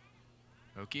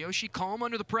 Okioshi calm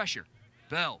under the pressure.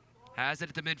 Bell has it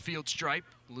at the midfield stripe,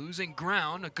 losing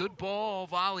ground. A good ball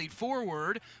volleyed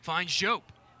forward, finds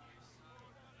Jope.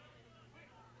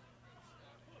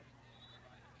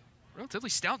 Relatively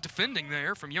stout defending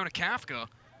there from Jona Kafka.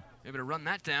 Able to run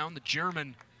that down. The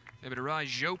German able to rise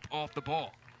Jope off the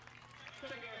ball.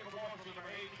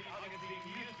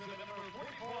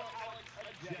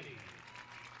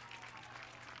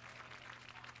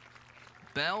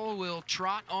 Bell will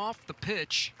trot off the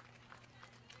pitch,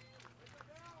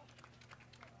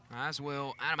 as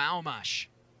will Adam Almash.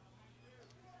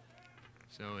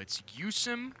 So it's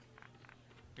Yusim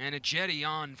and Ajetti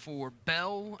on for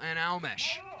Bell and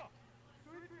Almesh.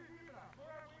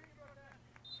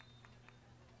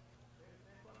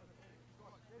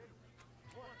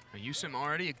 Yusim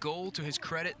already a goal to his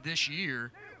credit this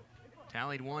year.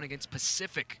 Tallied one against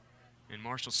Pacific in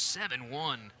Marshall's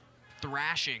 7-1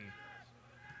 thrashing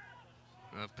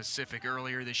of Pacific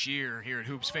earlier this year here at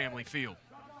Hoops Family Field.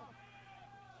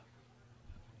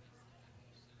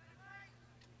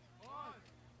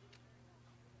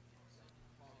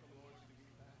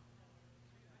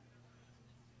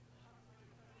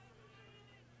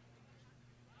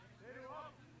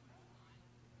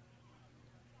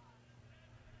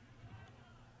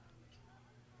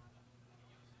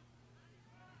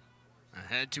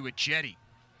 Ahead to Ajetti.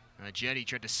 Ajetti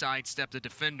tried to sidestep the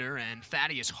defender, and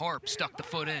Thaddeus Harp stuck the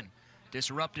foot in.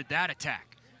 Disrupted that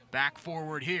attack. Back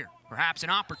forward here. Perhaps an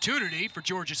opportunity for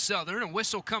Georgia Southern. A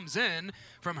whistle comes in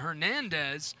from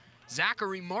Hernandez.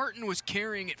 Zachary Martin was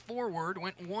carrying it forward,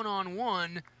 went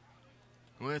one-on-one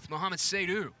with Mohamed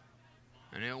Seydou.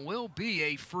 And it will be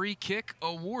a free kick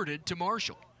awarded to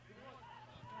Marshall.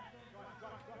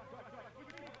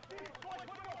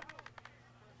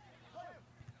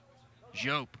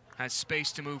 Jope has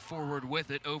space to move forward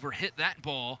with it, overhit that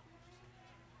ball.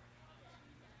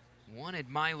 Wanted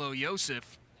Milo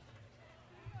Yosef.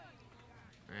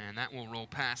 And that will roll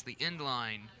past the end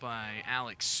line by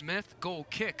Alex Smith. Goal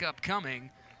kick upcoming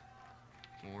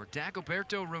for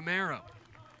Dagoberto Romero.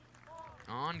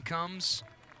 On comes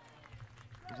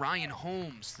Ryan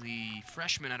Holmes, the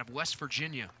freshman out of West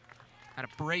Virginia. Had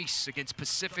a brace against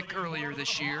Pacific earlier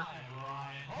this year.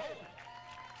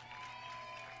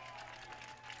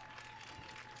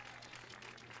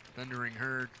 Thundering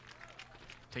Herd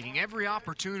taking every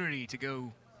opportunity to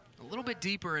go a little bit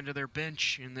deeper into their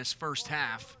bench in this first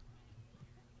half.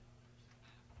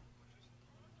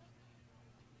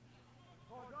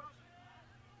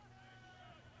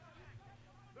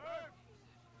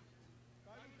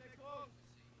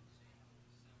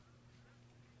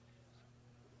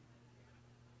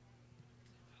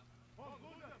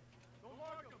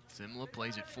 Simla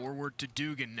plays it forward to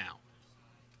Dugan now.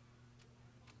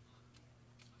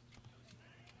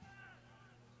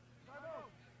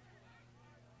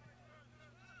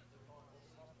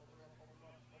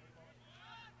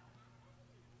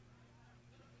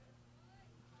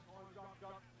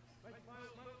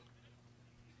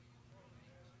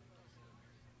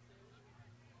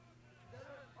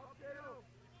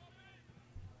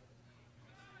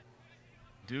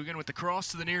 Dugan with the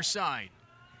cross to the near side.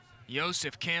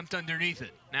 Yosef camped underneath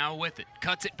it, now with it.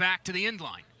 Cuts it back to the end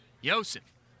line. Yosef,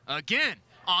 again,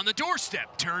 on the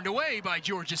doorstep, turned away by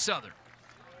Georgia Southern.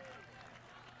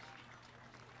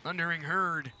 Thundering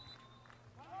Herd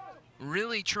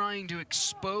really trying to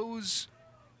expose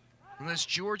this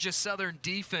Georgia Southern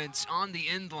defense on the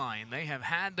end line. They have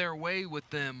had their way with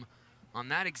them on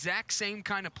that exact same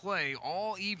kind of play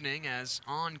all evening, as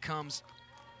on comes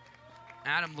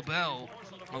Adam LaBelle.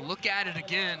 A look at it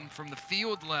again from the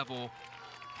field level.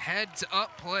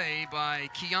 Heads-up play by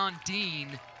Keon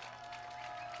Dean.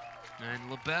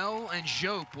 And LaBelle and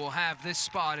Jope will have this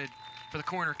spotted for the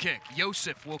corner kick.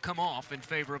 Yosef will come off in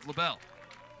favor of LaBelle.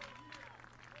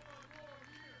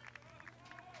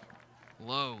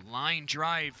 Low line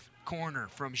drive corner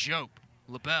from Jope.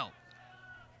 LaBelle,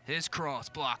 his cross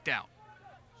blocked out.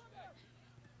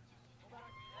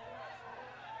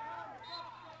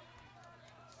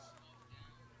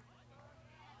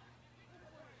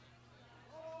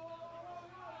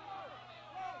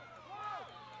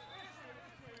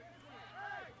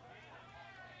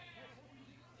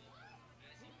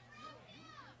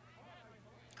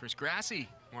 Chris Grassi,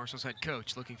 Marshall's head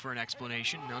coach, looking for an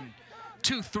explanation. None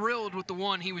too thrilled with the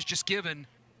one he was just given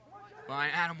by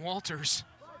Adam Walters.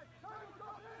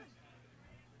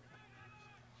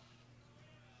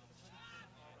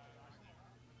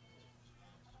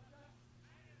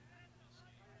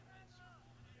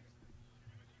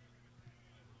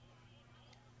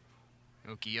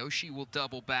 Okiyoshi will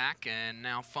double back and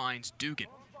now finds Dugan.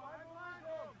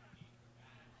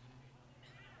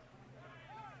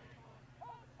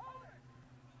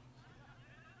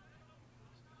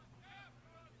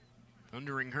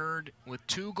 Thundering Herd with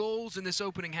 2 goals in this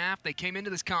opening half. They came into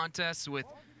this contest with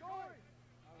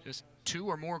just 2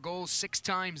 or more goals 6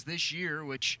 times this year,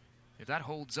 which, if that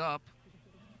holds up,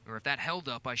 or if that held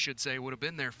up, I should say, would have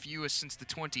been their fewest since the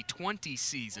 2020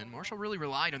 season. Marshall really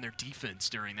relied on their defense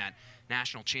during that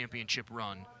national championship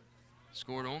run.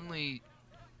 Scored only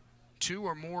 2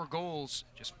 or more goals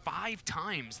just 5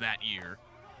 times that year,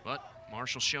 but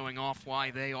Marshall showing off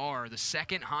why they are the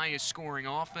second highest scoring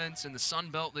offense in the Sun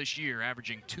Belt this year,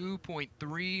 averaging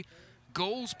 2.3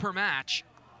 goals per match.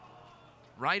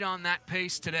 Right on that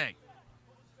pace today.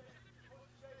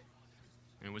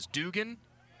 It was Dugan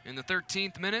in the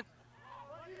 13th minute,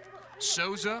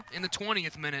 Souza in the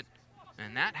 20th minute,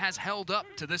 and that has held up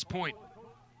to this point.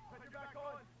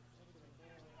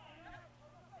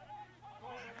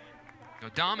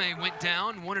 Odame went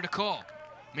down, wanted a call.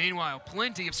 Meanwhile,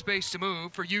 plenty of space to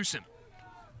move for Usum.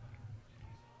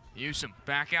 Usum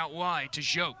back out wide to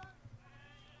Jope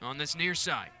on this near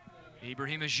side.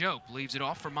 Ibrahima Jope leaves it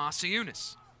off for Masa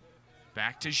Yunus.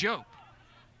 Back to Jope.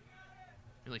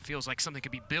 Really feels like something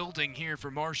could be building here for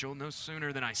Marshall. No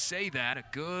sooner than I say that, a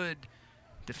good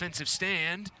defensive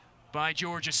stand by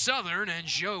Georgia Southern, and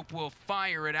Jope will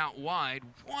fire it out wide.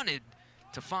 Wanted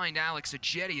to find Alex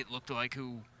Ajetti, it looked like,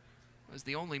 who was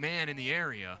the only man in the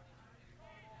area.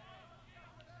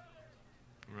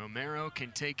 Romero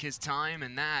can take his time,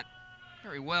 and that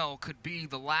very well could be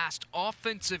the last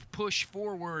offensive push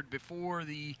forward before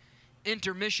the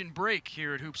intermission break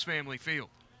here at Hoops Family Field.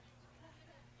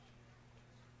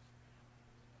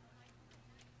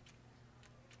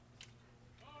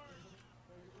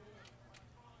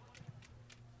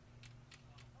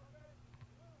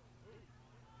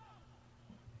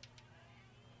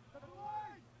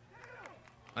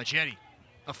 Ajetti,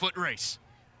 a foot race.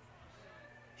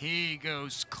 He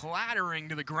goes clattering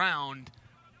to the ground.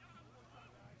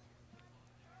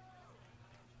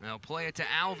 They'll play it to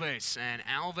Alves, and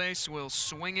Alves will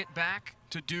swing it back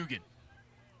to Dugan.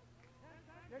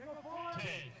 10,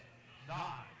 9,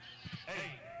 8,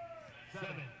 7,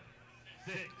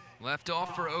 6. Left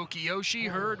off for Okiyoshi.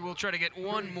 Herd will try to get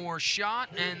one more shot,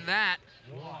 and that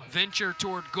venture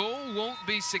toward goal won't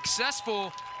be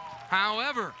successful.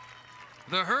 However,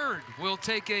 the Herd will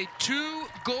take a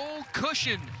 2-goal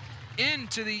cushion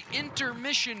into the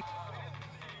intermission.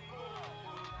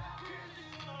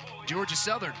 Georgia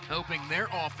Southern hoping their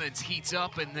offense heats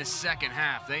up in this second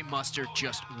half. They mustered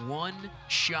just 1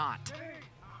 shot.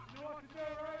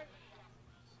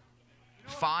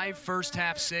 5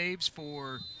 first-half saves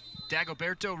for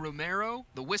Dagoberto Romero.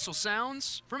 The whistle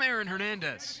sounds from Aaron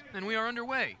Hernandez, and we are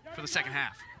underway for the second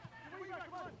half.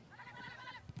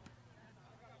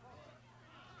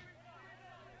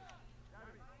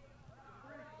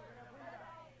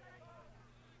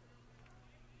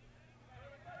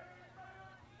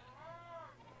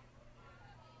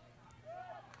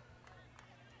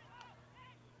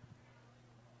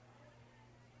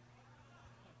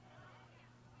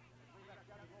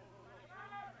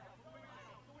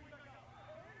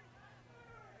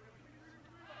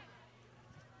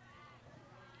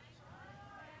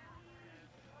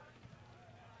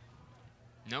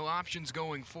 No options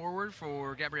going forward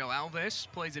for Gabriel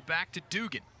Alves. Plays it back to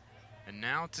Dugan. And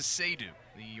now to Seydu,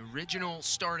 the original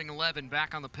starting 11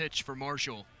 back on the pitch for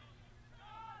Marshall.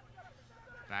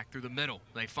 Back through the middle,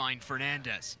 they find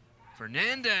Fernandez.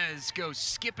 Fernandez goes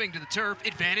skipping to the turf.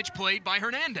 Advantage played by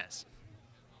Hernandez.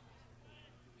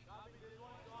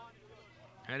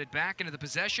 Headed back into the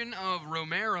possession of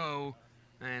Romero,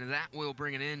 and that will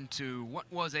bring an end to what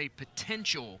was a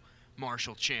potential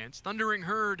Marshall chance. Thundering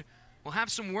Herd will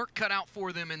have some work cut out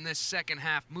for them in this second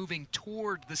half, moving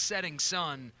toward the setting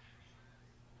sun.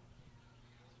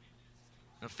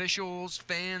 Officials,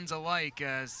 fans alike,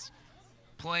 as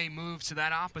play moves to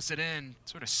that opposite end,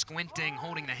 sort of squinting,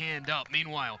 holding the hand up.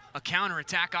 Meanwhile, a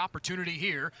counterattack opportunity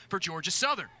here for Georgia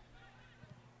Southern.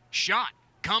 Shot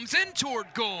comes in toward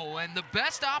goal, and the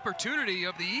best opportunity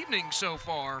of the evening so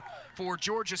far for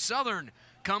Georgia Southern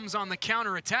comes on the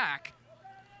counterattack.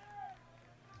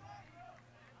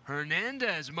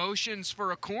 Hernandez motions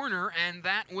for a corner, and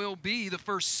that will be the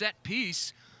first set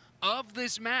piece of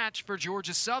this match for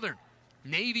Georgia Southern.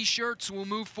 Navy shirts will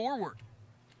move forward.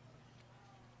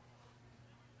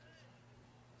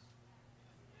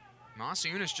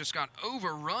 Masiunas just got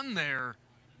overrun there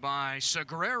by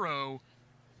Sagrero,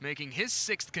 making his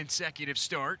 6th consecutive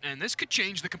start, and this could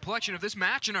change the complexion of this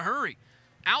match in a hurry.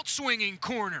 Outswinging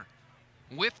corner.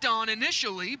 Whiffed on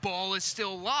initially, ball is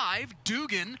still live.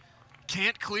 Dugan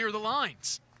can't clear the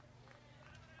lines.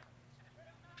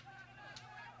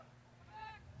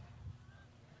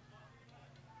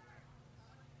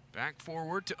 Back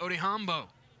forward to Odihambo.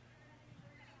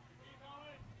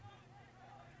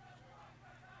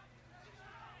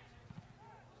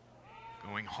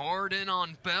 Going hard in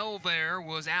on Bell there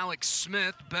was Alex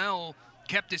Smith. Bell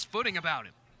kept his footing about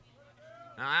him.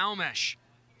 Now Almesh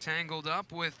tangled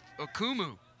up with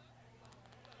Okumu.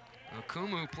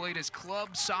 Okumu played his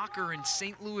club soccer in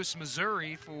St. Louis,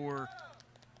 Missouri for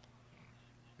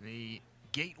the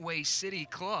Gateway City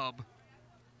Club.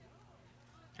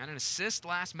 Got an assist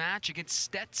last match against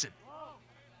Stetson.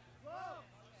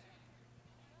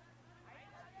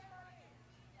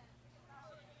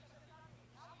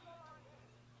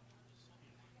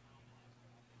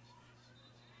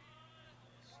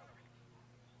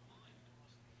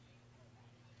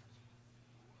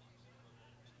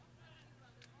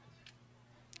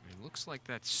 It looks like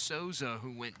that's Souza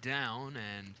who went down,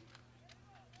 and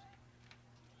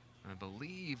I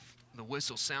believe the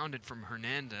whistle sounded from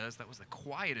Hernandez. That was the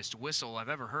quietest whistle I've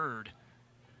ever heard.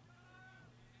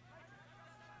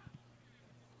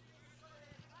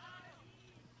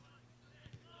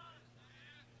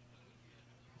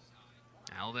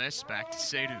 Alves back to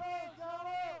Seydu.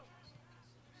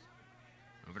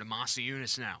 Over to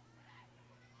Masiunas now.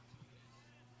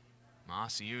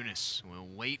 Masiunas will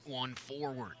wait one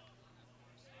forward.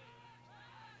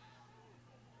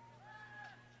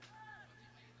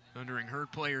 Thundering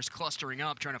Herd players clustering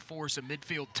up, trying to force a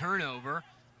midfield turnover.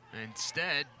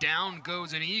 Instead, down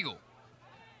goes an Eagle.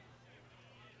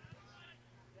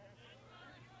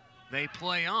 They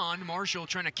play on. Marshall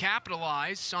trying to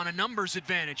capitalize on a numbers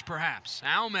advantage, perhaps.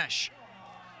 Almesh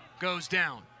goes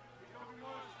down.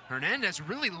 Hernandez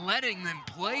really letting them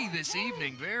play this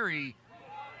evening. Very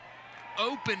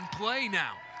open play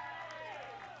now.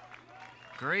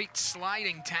 Great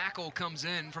sliding tackle comes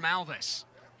in from Alves.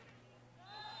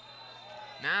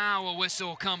 Now a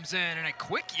whistle comes in, and a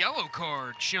quick yellow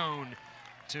card shown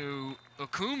to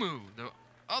Okumu, the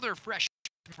other freshman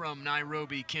from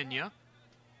Nairobi, Kenya.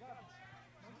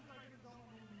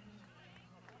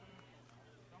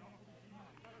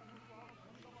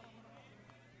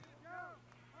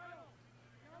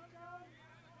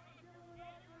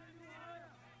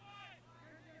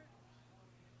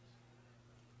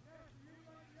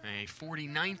 A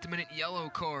 49th minute yellow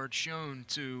card shown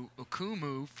to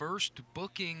Okumu, first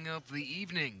booking of the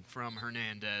evening from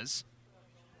Hernandez.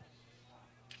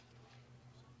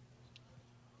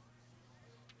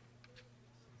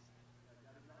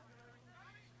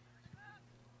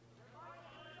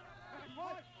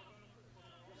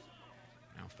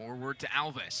 Now forward to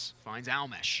Alves, finds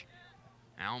Almesh.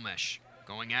 Almesh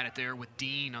going at it there with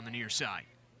Dean on the near side.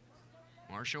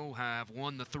 Marshall have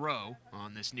won the throw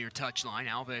on this near touchline.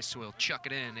 Alves will chuck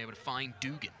it in, able to find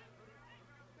Dugan.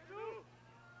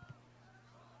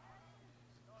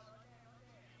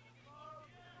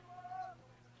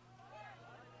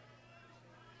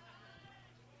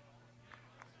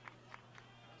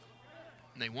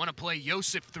 They want to play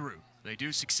Yosef through. They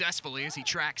do successfully as he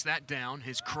tracks that down.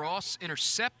 His cross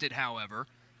intercepted, however,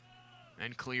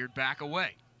 and cleared back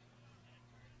away.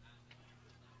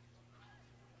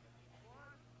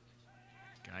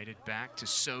 Guided back to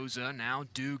Souza, now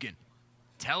Dugan.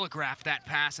 Telegraphed that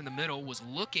pass in the middle, was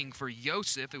looking for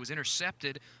Yosef. It was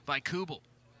intercepted by Kubel.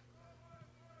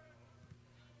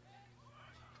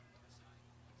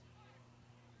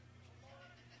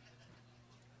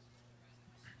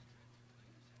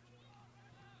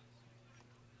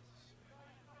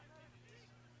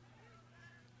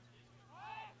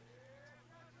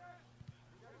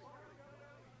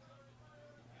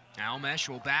 Almesh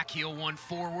will back heel one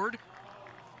forward.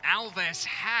 Alves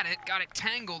had it, got it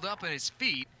tangled up at his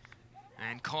feet,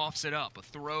 and coughs it up. A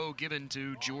throw given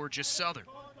to Georgia Southern.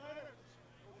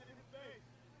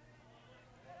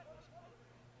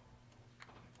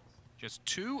 Just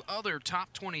two other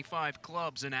top 25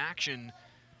 clubs in action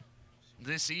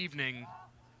this evening.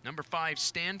 Number 5,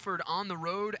 Stanford on the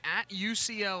road at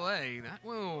UCLA. That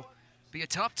will be a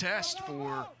tough test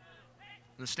for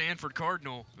the Stanford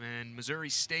Cardinal. And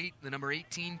Missouri State, the number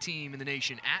 18 team in the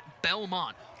nation, at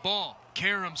Belmont. Ball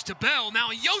caroms to Bell. Now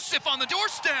Yosef on the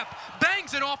doorstep,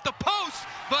 bangs it off the post,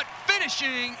 but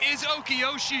finishing is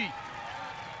Okiyoshi.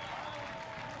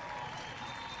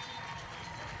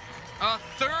 A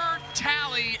third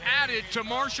tally added to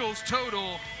Marshall's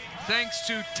total thanks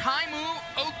to Taimu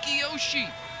Okiyoshi,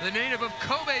 the native of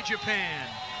Kobe, Japan.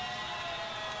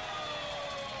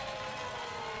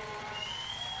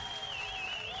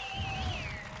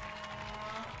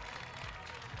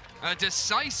 A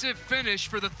decisive finish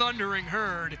for the Thundering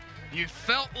Herd. You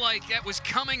felt like that was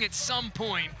coming at some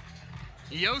point.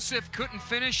 Yosef couldn't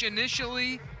finish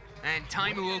initially, and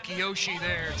Taimu Okiyoshi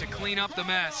there to clean up the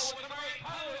mess.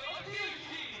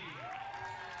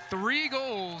 3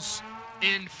 goals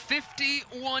in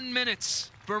 51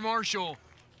 minutes for Marshall.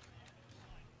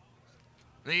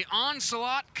 The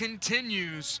onslaught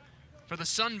continues for the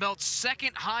Sun Belt's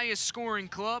second highest scoring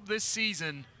club this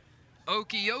season.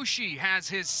 Okiyoshi has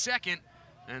his second,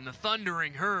 and the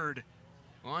Thundering Herd,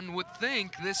 one would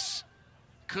think this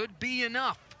could be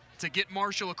enough to get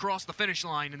Marshall across the finish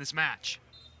line in this match.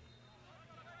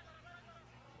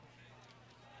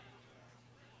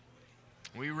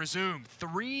 We resume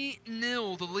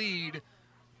 3-0 the lead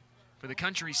for the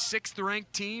country's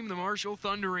 6th-ranked team, the Marshall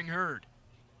Thundering Herd.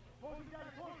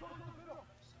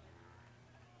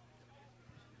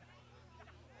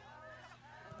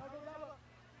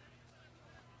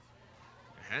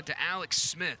 Head to Alex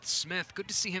Smith. Smith, good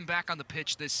to see him back on the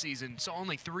pitch this season. Saw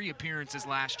only 3 appearances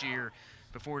last year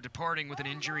before departing with an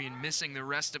injury and missing the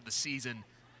rest of the season,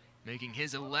 making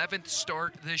his 11th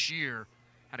start this year.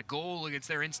 Had a goal against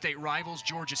their in-state rivals,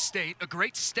 Georgia State. A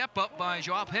great step up by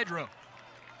Joao Pedro.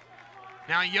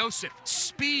 Now Yosef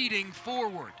speeding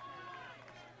forward.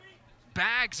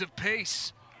 Bags of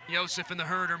pace Yosef and the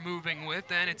Herd are moving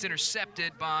with, and it's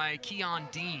intercepted by Keon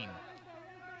Dean.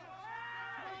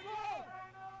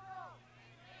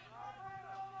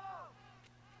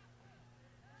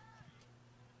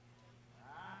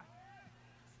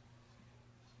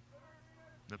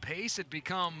 The pace had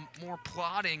become more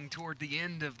plodding toward the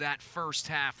end of that first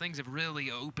half. Things have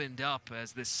really opened up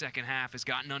as this second half has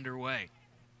gotten underway.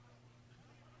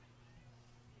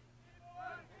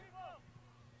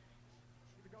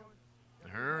 The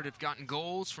Herd have gotten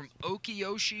goals from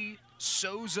Okiyoshi,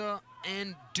 Souza,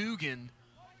 and Dugan.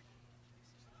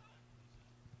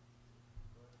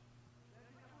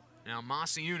 Now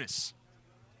Masiunas,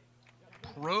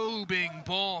 probing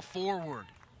ball forward.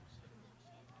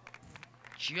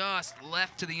 Just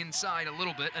left to the inside a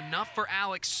little bit, enough for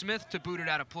Alex Smith to boot it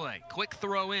out of play. Quick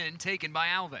throw in, taken by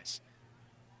Alves.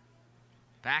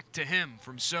 Back to him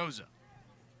from Souza.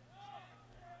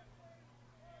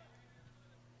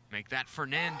 Make that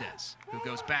Fernandez, who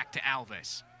goes back to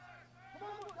Alves.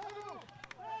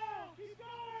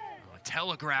 A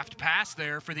telegraphed pass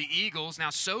there for the Eagles.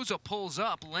 Now Souza pulls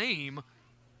up, lame.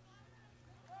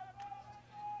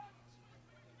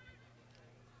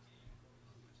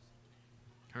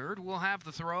 Herd will have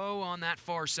the throw on that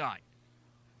far side.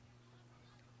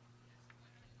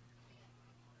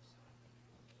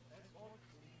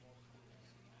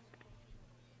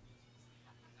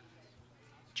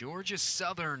 Georgia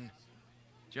Southern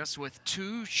just with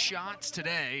 2 shots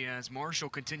today as Marshall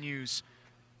continues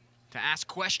to ask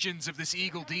questions of this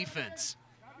Eagle defense.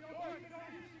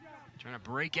 Trying to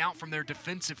break out from their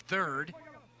defensive third.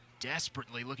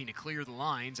 Desperately looking to clear the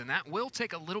lines, and that will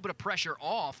take a little bit of pressure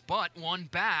off, but won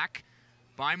back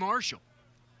by Marshall.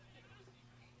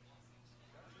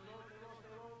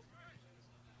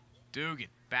 Dugan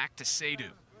back to Seydu.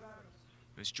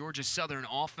 This Georgia Southern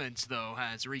offense, though,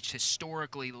 has reached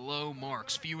historically low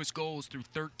marks. Fewest goals through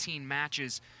 13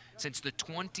 matches since the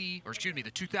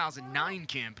 2009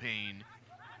 campaign.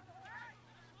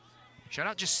 Shut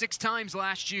out just 6 times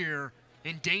last year,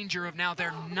 in danger of now their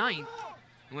 9th,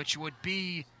 which would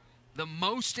be the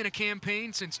most in a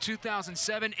campaign since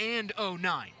 2007 and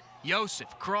 09. Yosef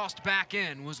crossed back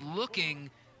in, was looking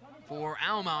for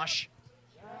Almash.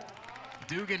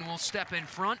 Dugan will step in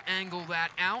front, angle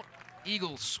that out.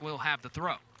 Eagles will have the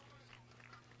throw.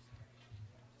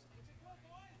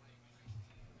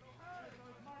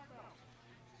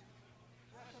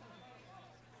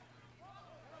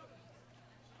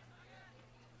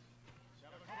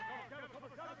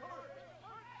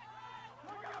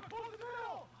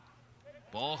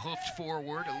 Ball hoofed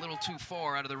forward, a little too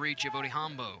far out of the reach of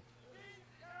Odihambo.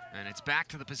 And it's back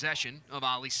to the possession of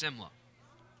Ali Simla.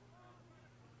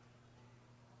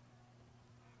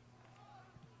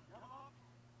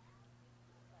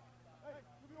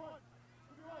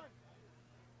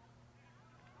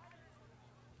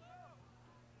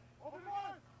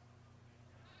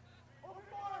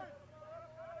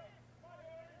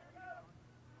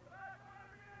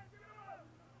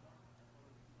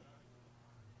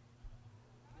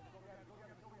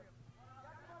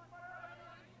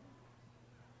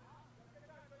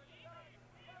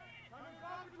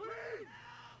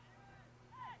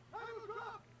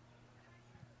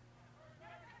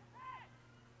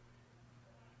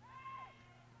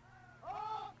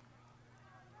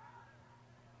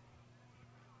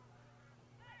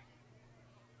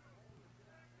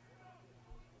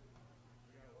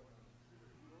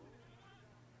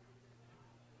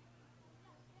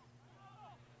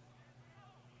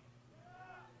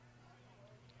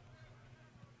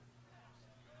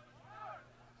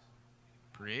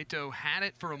 Prieto had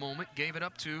it for a moment, gave it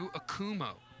up to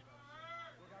Akumo.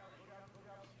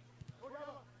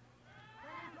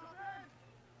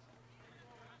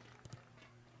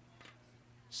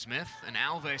 Smith and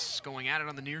Alves going at it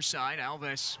on the near side.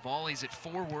 Alves volleys it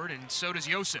forward, and so does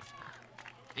Yosef.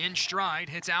 In stride,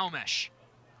 hits Almesh.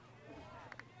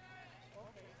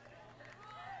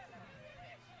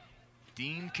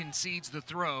 Dean concedes the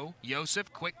throw.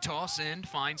 Yosef, quick toss in,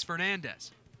 finds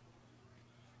Fernandez.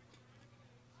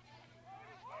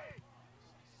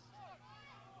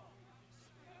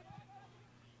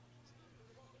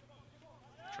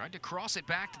 Tried to cross it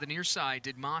back to the near side,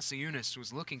 did Masa Yunus,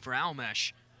 was looking for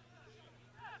Almesh.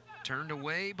 Turned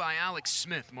away by Alex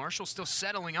Smith. Marshall still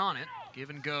settling on it.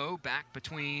 Give and go back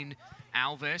between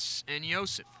Alves and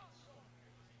Yosef.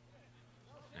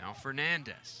 Now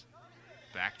Fernandez.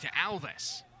 Back to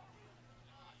Alves.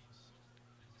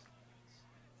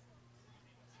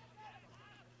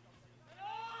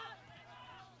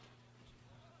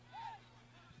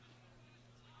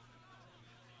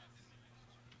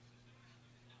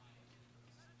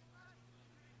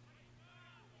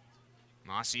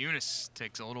 Masa Yunus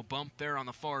takes a little bump there on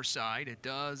the far side. It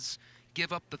does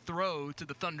give up the throw to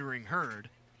the Thundering Herd.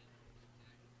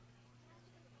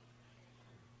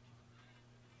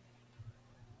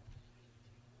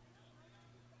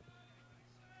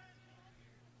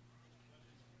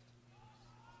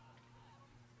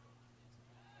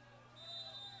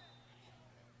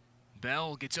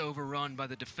 Bell gets overrun by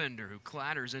the defender, who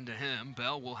clatters into him.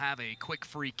 Bell will have a quick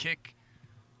free kick.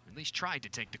 At least tried to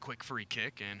take the quick free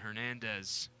kick, and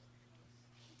Hernandez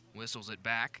whistles it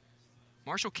back.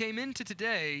 Marshall came into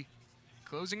today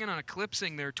closing in on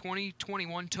eclipsing their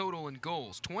 2021 total in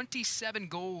goals. 27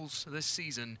 goals this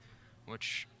season,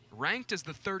 which ranked as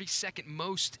the 32nd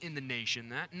most in the nation.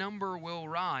 That number will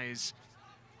rise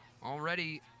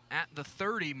already at the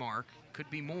 30 mark. Could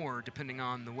be more depending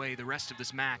on the way the rest of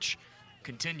this match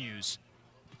continues.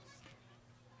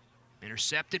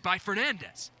 Intercepted by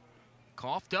Fernandez.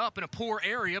 Coughed up in a poor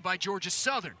area by Georgia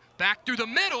Southern. Back through the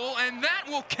middle, and that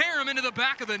will carry him into the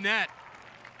back of the net.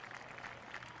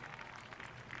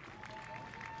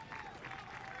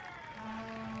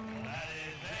 That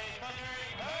is a Thundering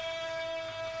Herd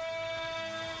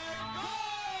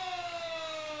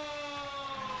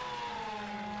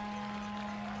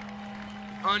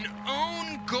goal! An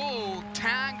own goal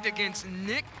tagged against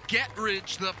Nick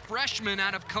Getridge, the freshman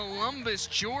out of Columbus,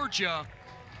 Georgia.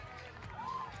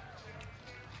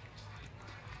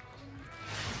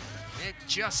 It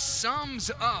just sums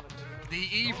up the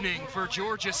evening for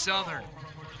Georgia Southern.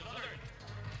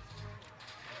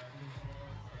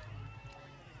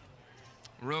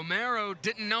 Romero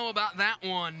didn't know about that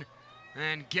one,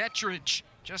 and Getridge,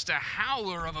 just a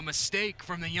howler of a mistake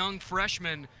from the young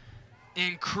freshman,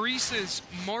 increases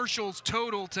Marshall's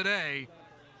total today.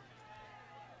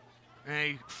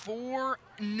 A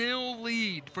 4-0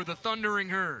 lead for the Thundering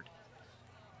Herd.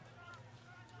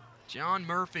 John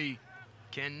Murphy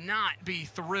cannot be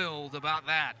thrilled about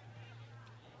that.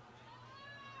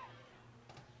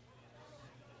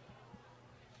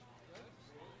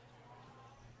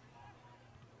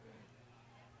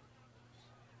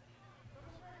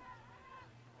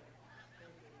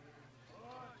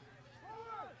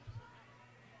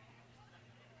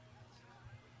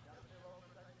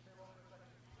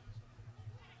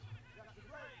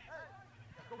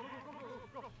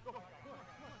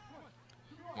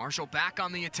 Marshall back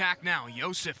on the attack now.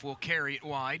 Yosef will carry it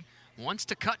wide. Wants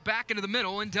to cut back into the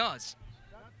middle and does.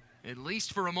 At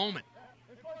least for a moment.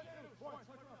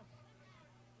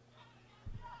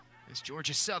 This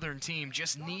Georgia Southern team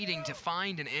just needing to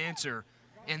find an answer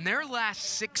In their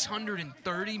last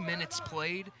 630 minutes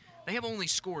played, they have only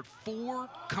scored 4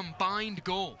 combined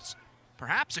goals.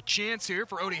 Perhaps a chance here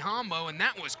for Odihambo, and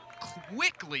that was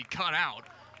quickly cut out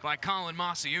by Colin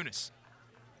Masiunas.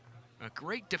 A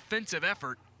great defensive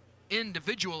effort,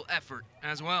 individual effort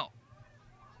as well.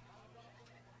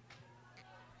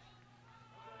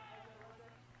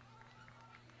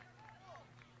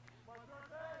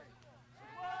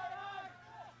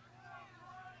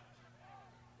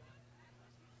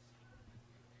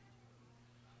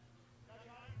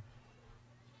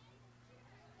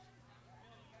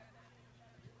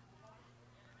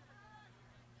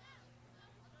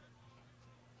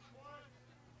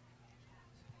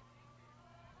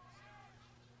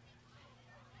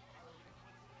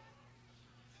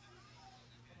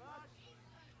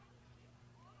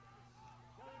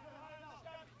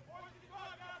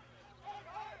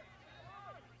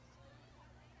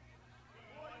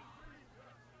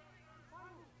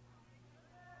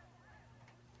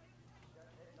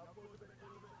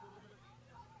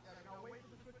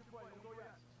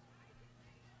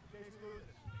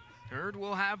 Hurd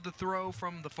will have the throw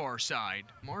from the far side.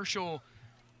 Marshall,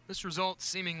 this result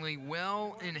seemingly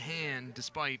well in hand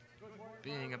despite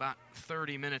being about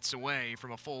 30 minutes away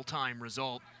from a full-time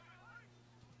result.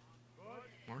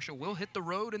 Marshall will hit the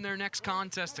road in their next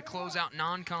contest to close out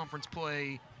non-conference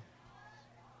play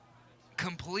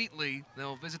completely.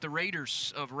 They'll visit the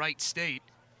Raiders of Wright State.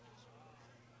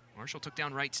 Marshall took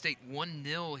down Wright State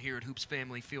 1-0 here at Hoops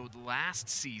Family Field last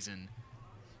season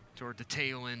toward the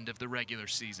tail end of the regular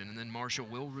season. And then Marshall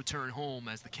will return home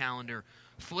as the calendar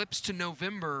flips to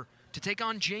November to take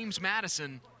on James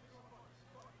Madison.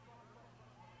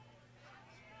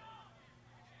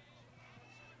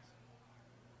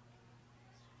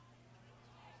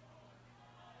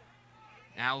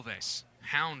 Alves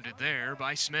hounded there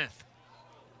by Smith.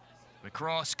 The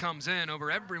cross comes in over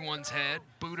everyone's head,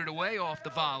 booted away off the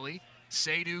volley.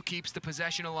 Seydu keeps the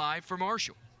possession alive for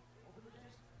Marshall.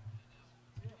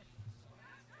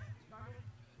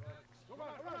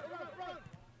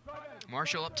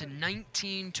 Marshall up to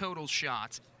 19 total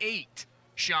shots, 8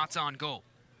 shots on goal.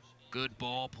 Good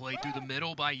ball played through the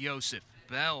middle by Yosef.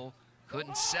 Bell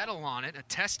couldn't settle on it, a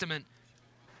testament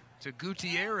to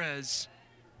Gutierrez.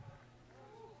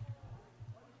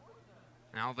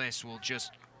 Alves will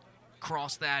just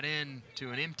cross that in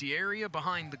to an empty area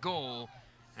behind the goal,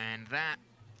 and that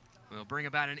will bring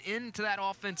about an end to that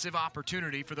offensive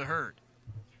opportunity for the Herd.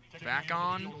 Back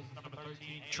on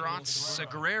trots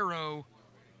Seguerrero,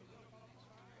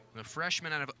 the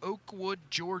freshman out of Oakwood,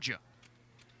 Georgia.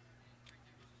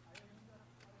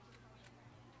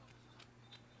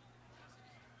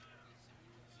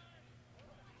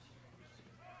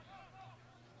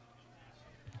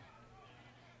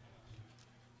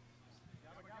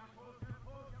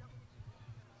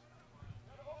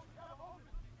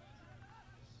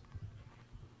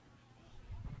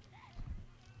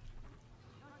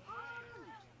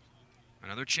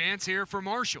 Another chance here for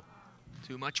Marshall.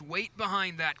 Too much weight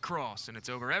behind that cross, and it's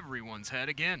over everyone's head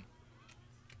again.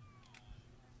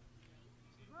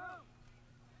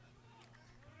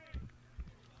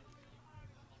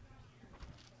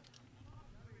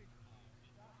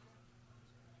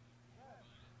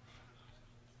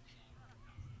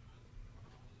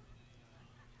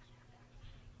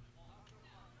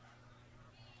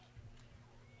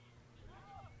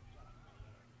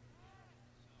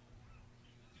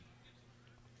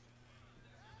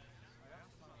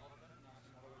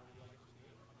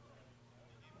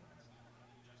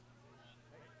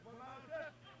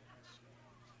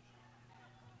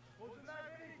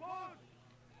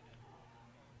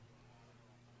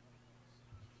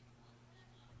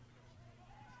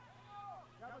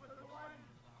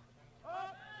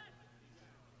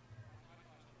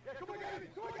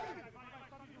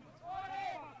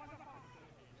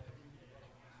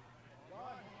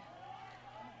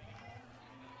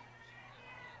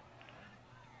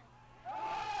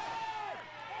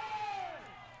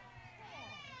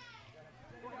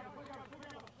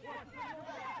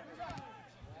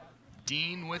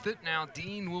 Dean with it. Now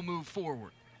Dean will move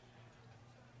forward.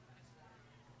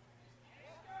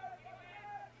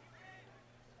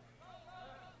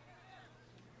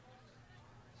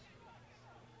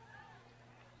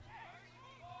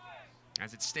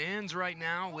 As it stands right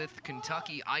now with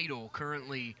Kentucky Idol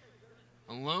currently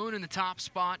alone in the top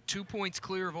spot, 2 points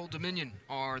clear of Old Dominion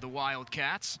are the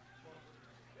Wildcats.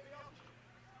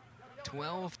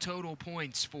 12 total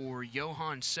points for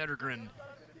Johan Sedergren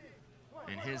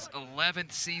in his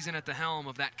 11th season at the helm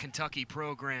of that Kentucky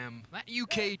program. That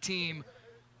UK team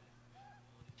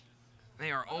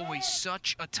They are always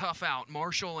such a tough out.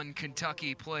 Marshall and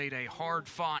Kentucky played a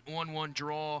hard-fought 1-1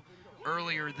 draw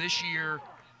earlier this year.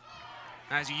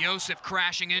 As Yosef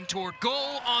crashing in toward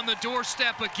goal on the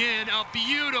doorstep again. A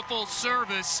beautiful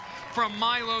service from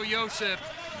Milo Yosef.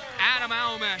 Adam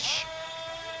Almesh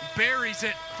buries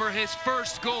it for his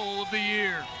first goal of the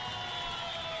year.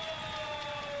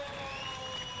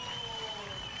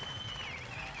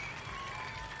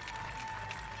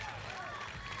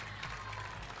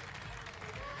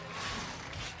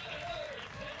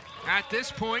 At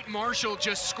this point, Marshall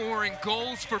just scoring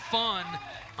goals for fun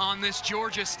on this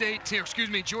Georgia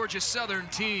Southern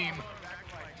team.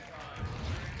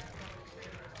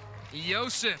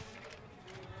 Yosef,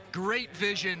 great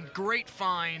vision, great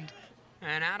find,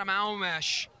 and Adam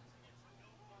Almesh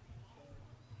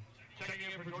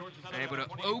able to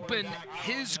open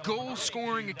his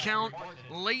goal-scoring account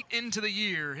late into the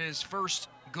year, his first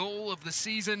goal of the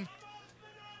season.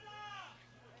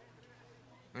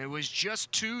 It was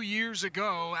just 2 years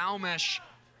ago, Almesh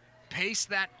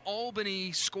paced that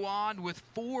Albany squad with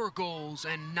 4 goals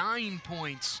and 9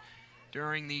 points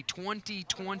during the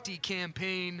 2020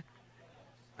 campaign.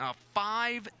 A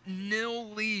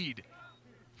 5-0 lead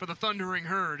for the Thundering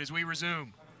Herd as we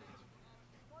resume.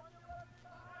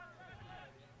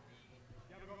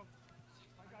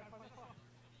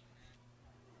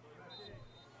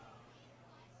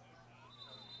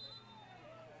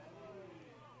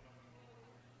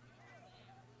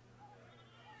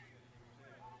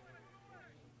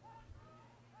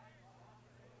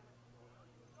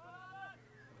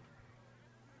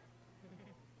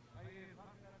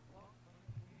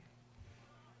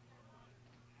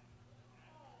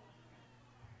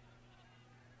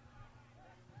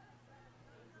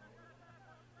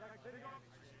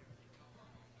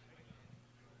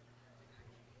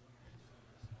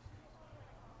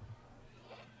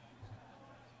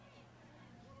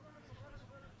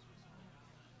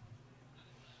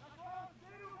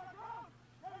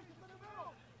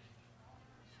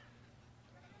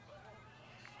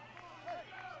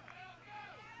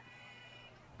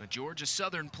 A Georgia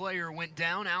Southern player went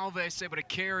down. Alves able to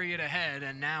carry it ahead,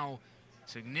 and now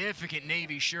significant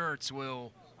Navy shirts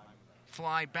will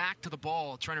fly back to the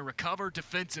ball, trying to recover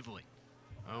defensively.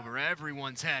 Over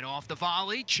everyone's head, off the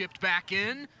volley, chipped back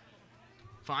in,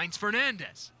 finds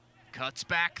Fernandez, cuts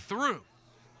back through.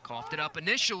 Coughed it up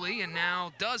initially, and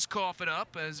now does cough it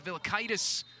up as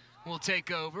Vilakaitis will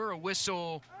take over. A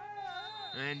whistle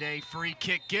and a free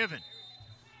kick given.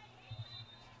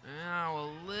 Now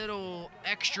a little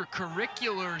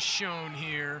extracurricular shown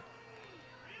here.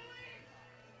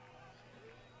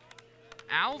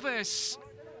 Alves,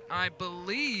 I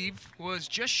believe, was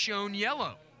just shown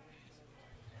yellow.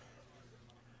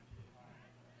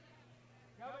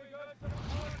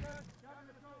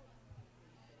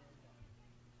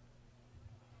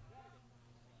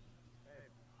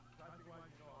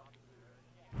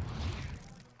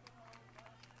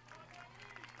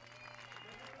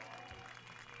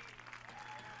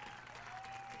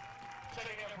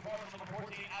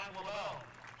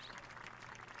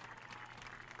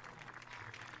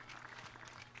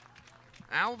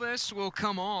 Alves will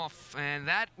come off, and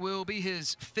that will be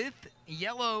his 5th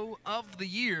yellow of the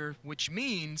year, which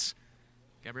means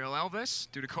Gabriel Alves,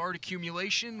 due to card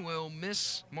accumulation, will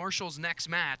miss Marshall's next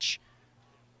match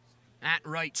at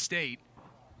Wright State.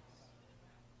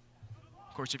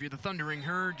 Of course, if you're the Thundering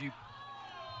Herd, you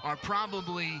are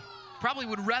probably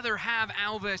would rather have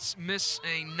Alves miss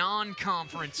a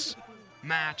non-conference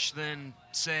match than,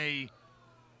 say,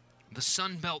 the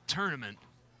Sun Belt Tournament.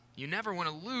 You never want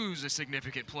to lose a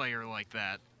significant player like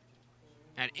that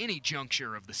at any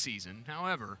juncture of the season.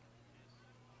 However,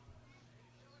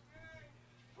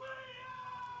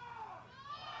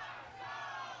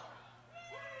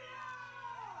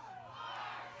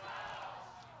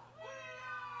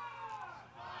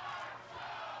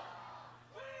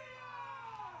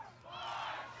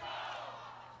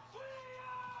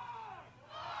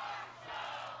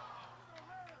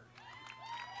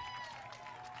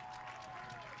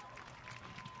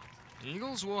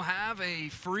 Eagles will have a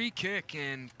free kick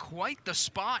in quite the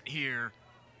spot here.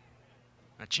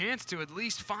 A chance to at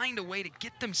least find a way to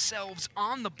get themselves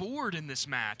on the board in this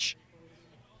match.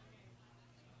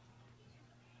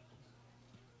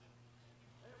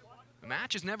 The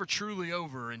match is never truly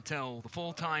over until the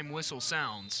full-time whistle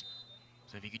sounds.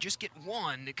 So if you could just get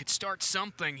one, it could start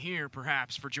something here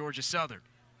perhaps for Georgia Southern.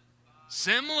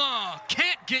 Simla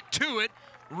can't get to it.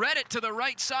 Read it to the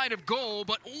right side of goal,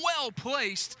 but well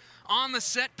placed on the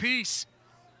set piece.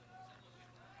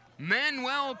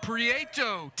 Manuel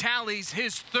Prieto tallies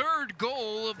his 3rd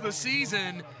goal of the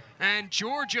season, and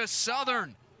Georgia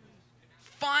Southern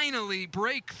finally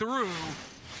break through.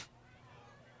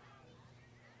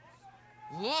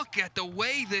 Look at the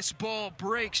way this ball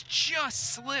breaks,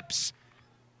 just slips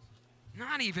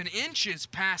not even inches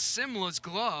past Simla's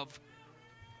glove.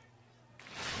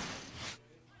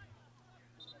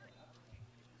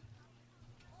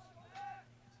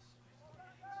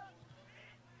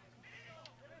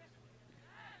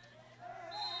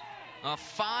 A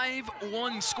 5-1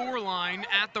 scoreline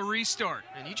at the restart.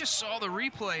 And you just saw the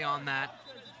replay on that.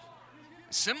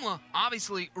 Simla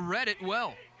obviously read it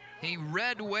well. He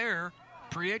read where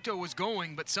Prieto was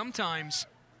going, but sometimes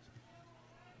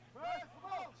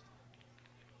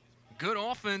good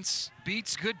offense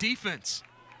beats good defense.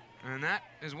 And that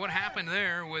is what happened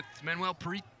there with Manuel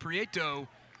Prieto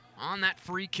on that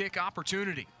free kick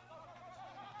opportunity.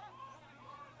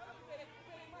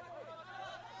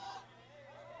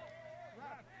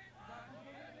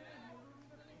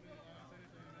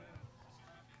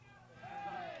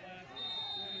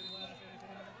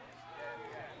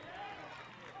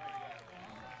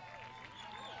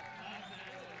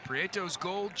 Prieto's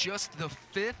goal, just the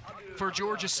 5th for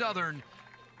Georgia Southern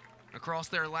across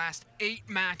their last 8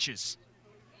 matches.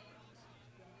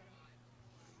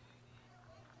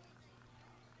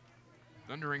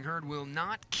 Thundering Herd will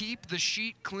not keep the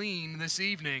sheet clean this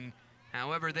evening.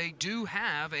 However, they do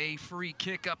have a free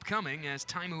kick upcoming as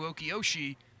Taimu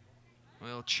Okiyoshi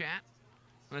will chat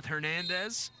with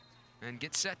Hernandez and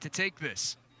get set to take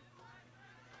this.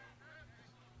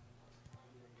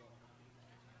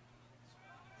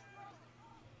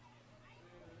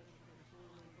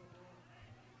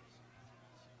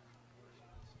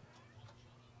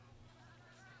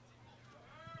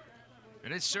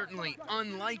 It is certainly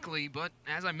unlikely, but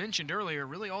as I mentioned earlier,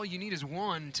 really all you need is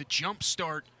one to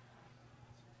jumpstart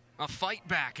a fight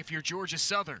back if you're Georgia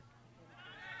Southern.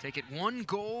 Take it one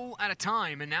goal at a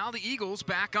time, and now the Eagles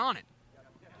back on it.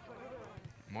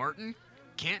 Martin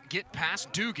can't get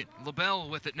past Dugan. LaBelle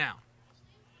with it now.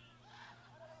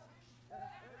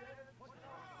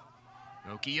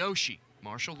 Okiyoshi.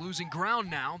 Marshall losing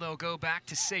ground now. They'll go back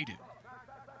to Seydu.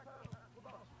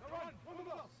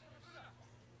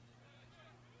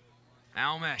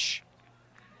 Almesh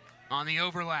on the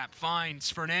overlap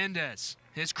finds Fernandez.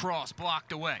 His cross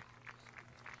blocked away.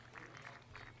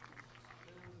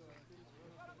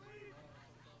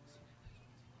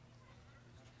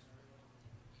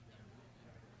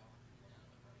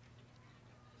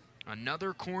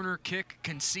 Another corner kick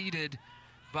conceded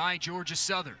by Georgia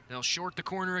Southern. They'll short the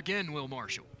corner again, Will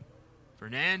Marshall.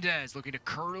 Fernandez looking to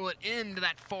curl it into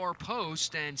that far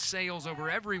post and sails over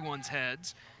everyone's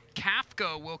heads.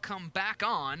 Kafka will come back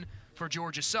on for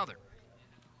Georgia Southern.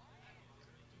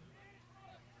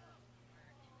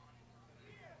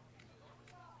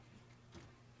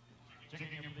 Checking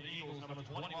in for the Eagles, number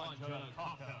 21, Jonah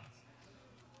Kafka.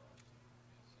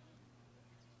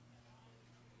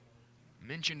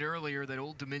 Mentioned earlier that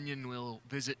Old Dominion will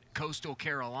visit Coastal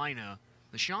Carolina.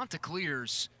 The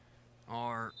Chanticleers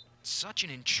are such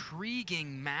an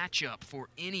intriguing matchup for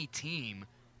any team.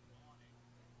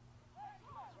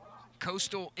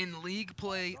 Coastal in league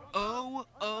play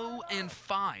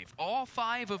 0-0-5. All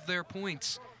 5 of their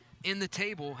points in the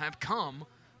table have come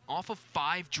off of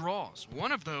 5 draws.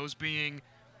 One of those being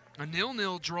a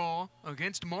 0-0 draw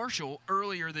against Marshall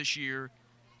earlier this year,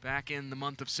 back in the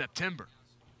month of September.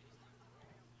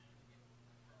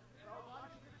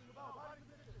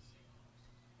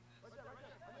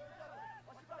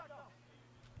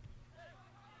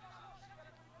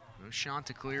 Those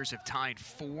Chanticleers have tied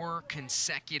 4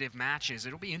 consecutive matches.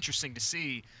 It'll be interesting to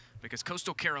see because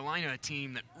Coastal Carolina, a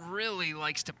team that really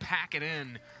likes to pack it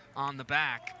in on the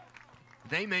back,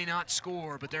 they may not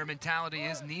score, but their mentality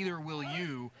is neither will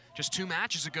you. Just 2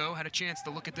 matches ago, had a chance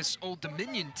to look at this Old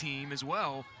Dominion team as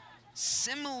well.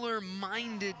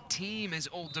 Similar-minded team as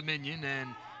Old Dominion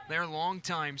and their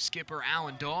longtime skipper,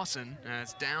 Alan Dawson,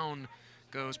 as down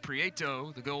goes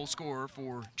Prieto, the goal scorer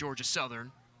for Georgia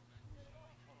Southern.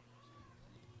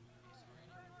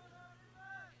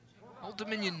 Old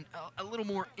Dominion a little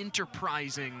more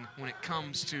enterprising when it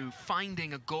comes to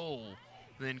finding a goal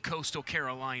than Coastal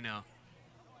Carolina.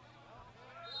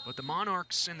 But the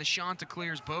Monarchs and the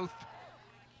Chanticleers both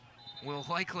will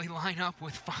likely line up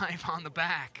with 5 on the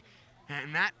back.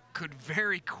 And that could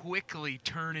very quickly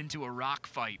turn into a rock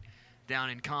fight down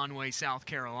in Conway, South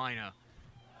Carolina.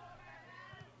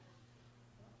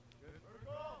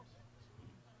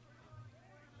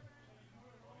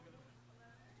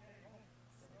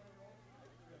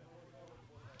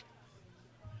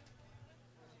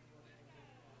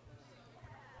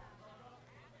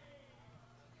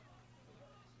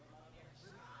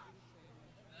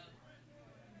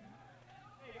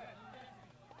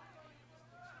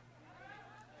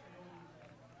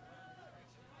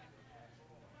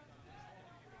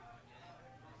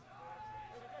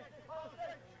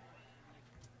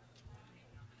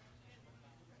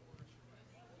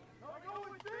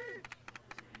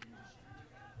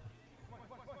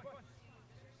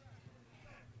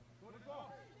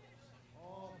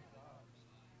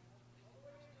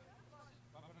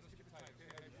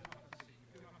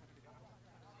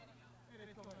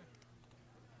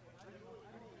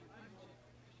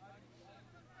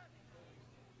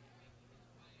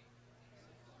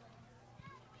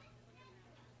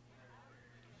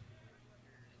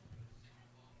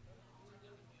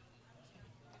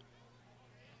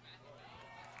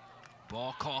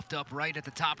 Ball coughed up right at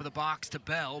the top of the box to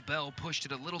Bell. Bell pushed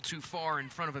it a little too far in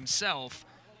front of himself.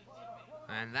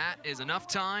 And that is enough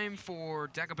time for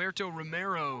Dagoberto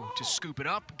Romero to scoop it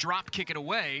up, drop kick it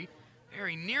away.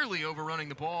 Very nearly overrunning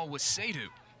the ball was Seydu.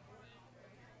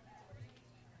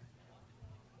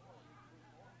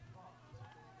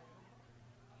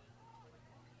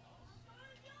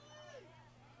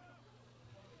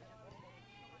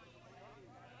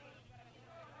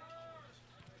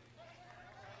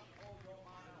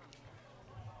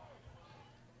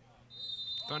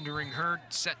 Thundering Herd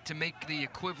set to make the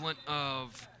equivalent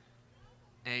of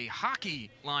a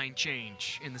hockey line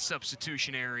change in the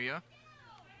substitution area.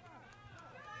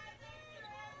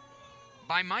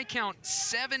 By my count,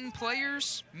 7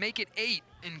 players, make it 8,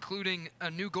 including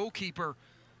a new goalkeeper,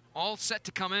 all set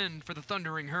to come in for the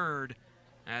Thundering Herd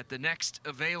at the next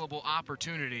available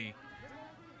opportunity.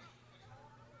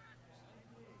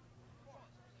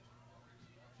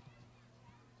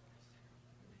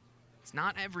 It's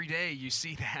not every day you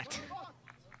see that.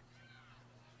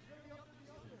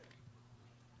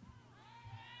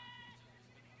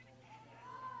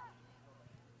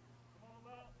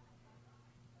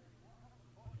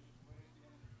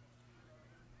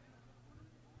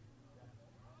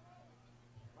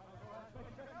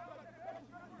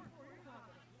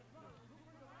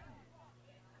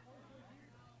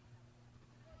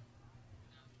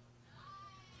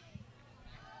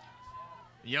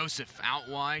 Yosef out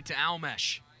wide to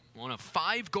Almesh. One of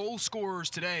 5 goal scorers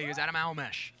today is Adam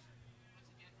Almesh.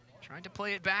 Tried to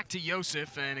play it back to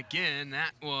Yosef, and again,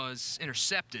 that was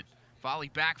intercepted. Volley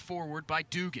back forward by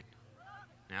Dugan.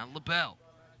 Now LaBelle.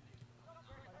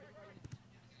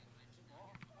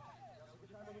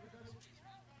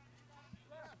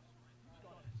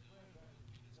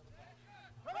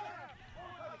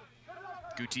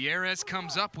 Gutierrez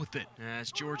comes up with it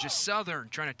as Georgia Southern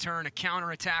trying to turn a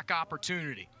counterattack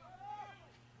opportunity.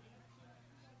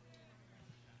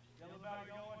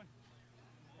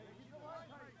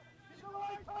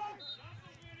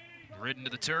 Ridden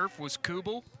to the turf was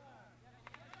Kubel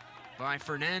by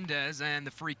Fernandez, and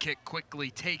the free kick quickly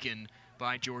taken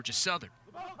by Georgia Southern.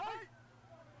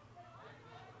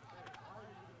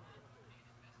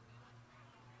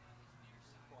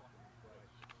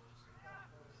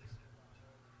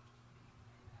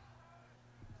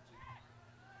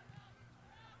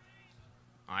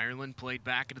 Ireland played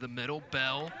back into the middle.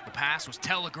 Bell, the pass was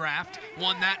telegraphed,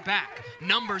 won that back.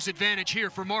 Numbers advantage here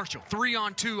for Marshall.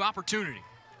 3-on-2 opportunity.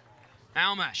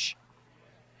 Almesh,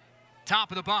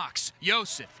 top of the box.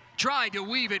 Yosef tried to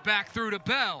weave it back through to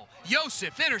Bell.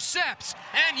 Yosef intercepts,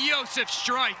 and Yosef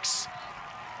strikes.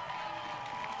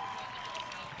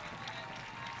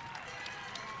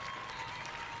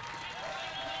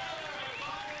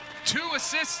 Two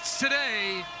assists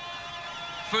today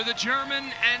for the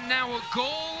German, and now a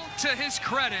goal to his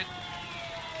credit.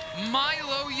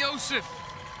 Milo Yosef,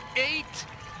 8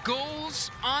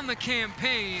 goals on the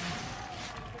campaign.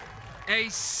 A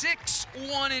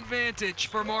 6-1 advantage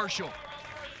for Marshall.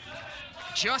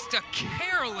 Just a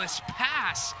careless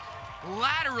pass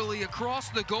laterally across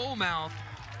the goal mouth.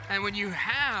 And when you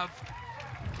have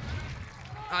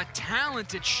a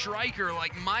talented striker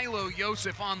like Milo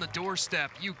Yosef on the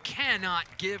doorstep, you cannot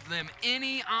give them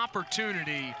any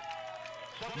opportunity.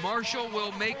 Marshall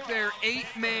will make their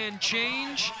 8-man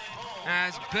change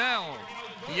as Bell,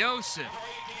 Yosef,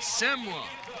 Simla,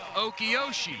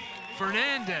 Okiyoshi,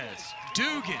 Fernandez,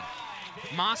 Dugan,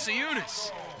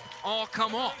 Maciunas all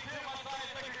come off.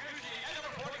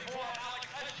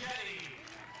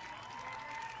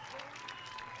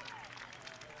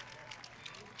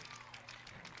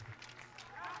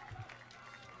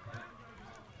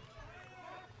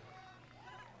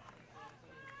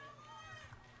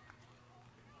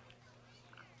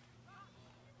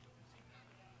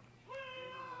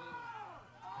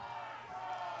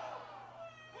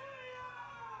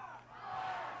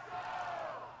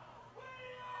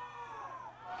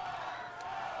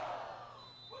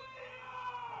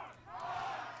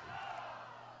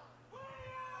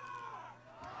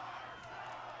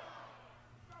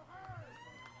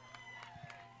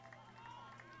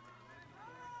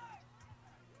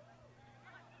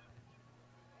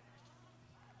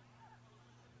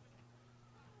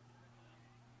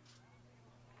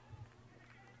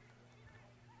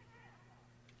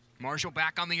 Marshall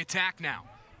back on the attack now.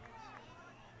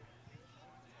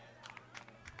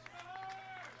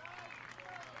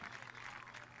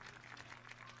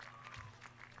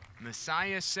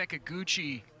 Messiah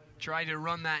Sekaguchi tried to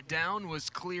run that down,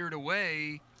 was cleared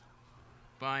away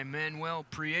by Manuel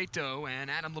Prieto,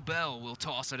 and Adam LaBelle will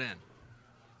toss it in.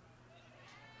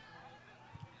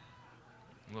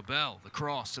 LaBelle, the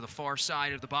cross to the far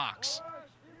side of the box.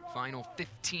 Final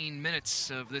 15 minutes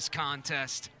of this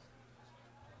contest.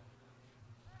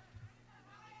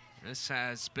 This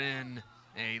has been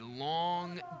a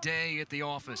long day at the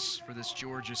office for this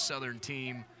Georgia Southern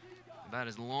team. About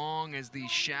as long as the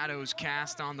shadows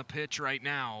cast on the pitch right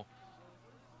now.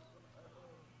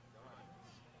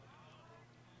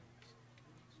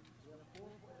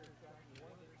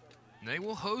 They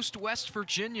will host West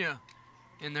Virginia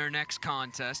in their next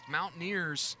contest.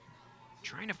 Mountaineers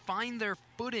trying to find their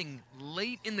footing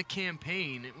late in the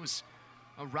campaign. It was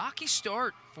a rocky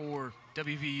start for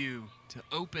WVU to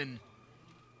open.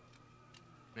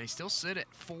 They still sit at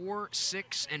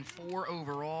 4-6-4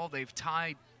 overall. They've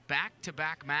tied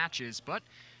back-to-back matches, but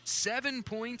 7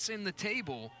 points in the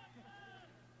table.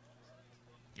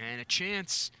 And a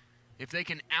chance, if they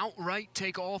can outright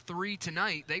take all three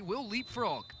tonight, they will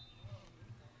leapfrog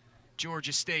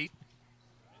Georgia State.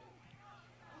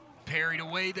 Parried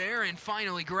away there and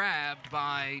finally grabbed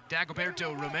by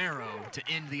Dagoberto Romero to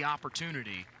end the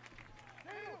opportunity.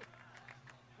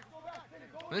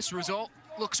 This result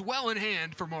looks well in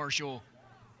hand for Marshall,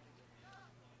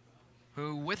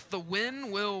 who with the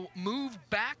win will move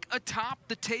back atop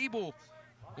the table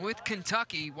with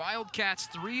Kentucky. Wildcats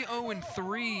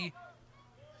 3-0-3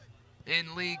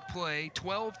 in league play,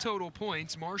 12 total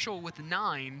points. Marshall with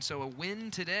 9, so a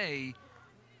win today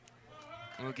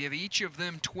will give each of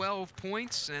them 12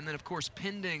 points. And then, of course,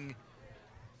 pending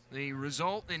the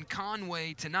result in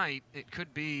Conway tonight, it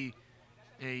could be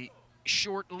a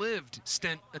short-lived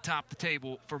stint atop the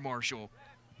table for Marshall.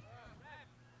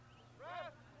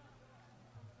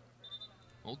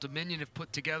 Old Dominion have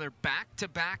put together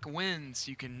back-to-back wins.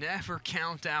 You can never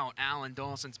count out Alan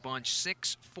Dawson's bunch.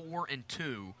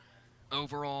 6-4-2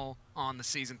 overall on the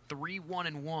season.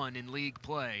 3-1-1 in league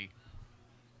play.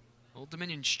 Old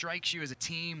Dominion strikes you as a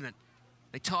team that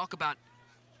they talk about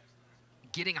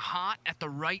getting hot at the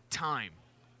right time,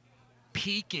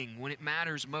 peaking when it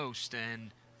matters most,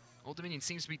 and Old Dominion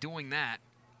seems to be doing that,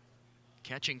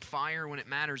 catching fire when it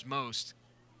matters most.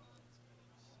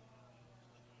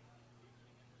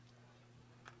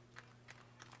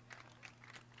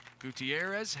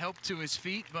 Gutierrez helped to his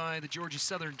feet by the Georgia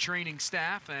Southern training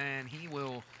staff, and he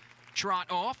will trot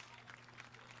off.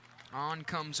 On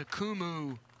comes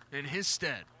Akumu in his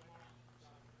stead.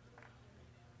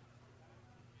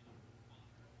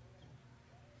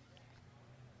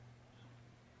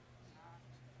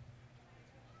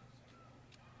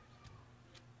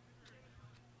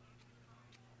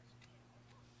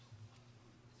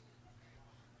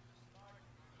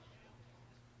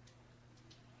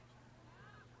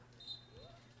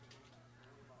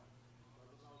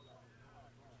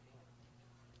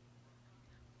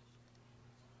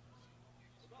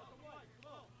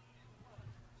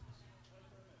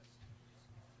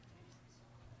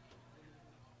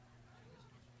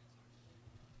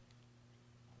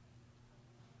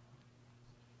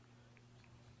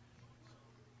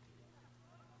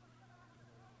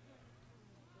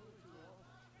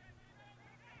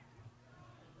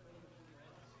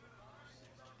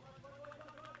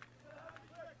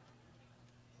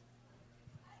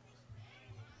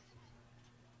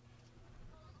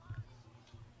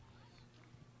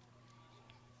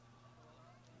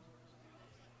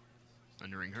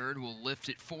 Thundering Herd will lift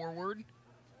it forward.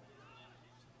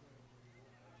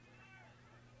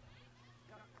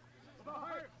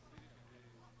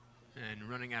 And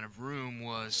running out of room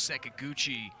was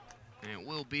Sekaguchi, and it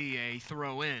will be a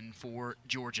throw-in for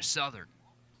Georgia Southern.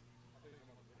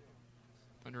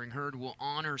 Thundering Herd will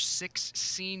honor 6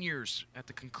 seniors at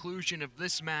the conclusion of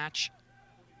this match.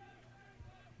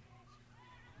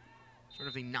 Sort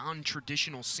of a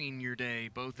non-traditional senior day,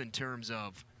 both in terms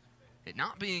of it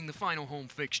not being the final home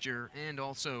fixture and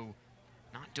also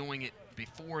not doing it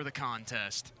before the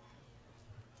contest.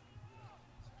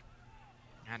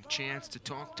 Had a chance to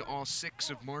talk to all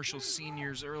 6 of Marshall's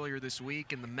seniors earlier this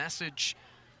week, and the message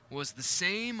was the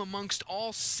same amongst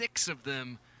all 6 of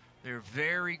them. They're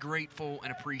very grateful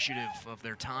and appreciative of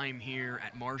their time here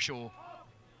at Marshall.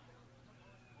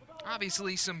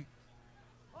 Obviously some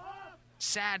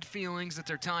sad feelings that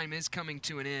their time is coming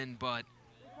to an end, but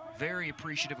very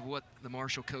appreciative of what the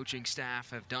Marshall coaching staff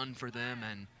have done for them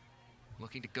and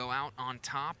looking to go out on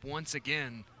top once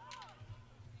again.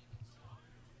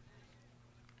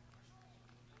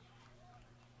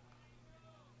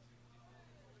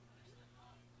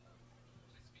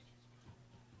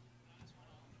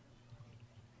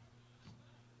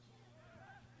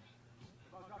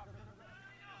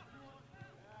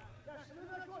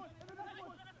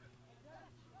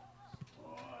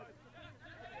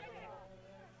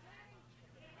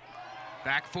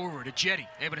 Back forward to Jetty,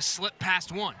 able to slip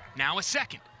past one. Now a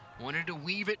second. Wanted to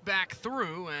weave it back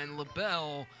through, and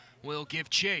LaBelle will give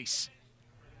chase.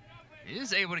 He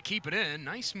is able to keep it in.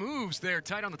 Nice moves there,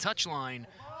 tight on the touchline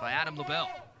by Adam LaBelle.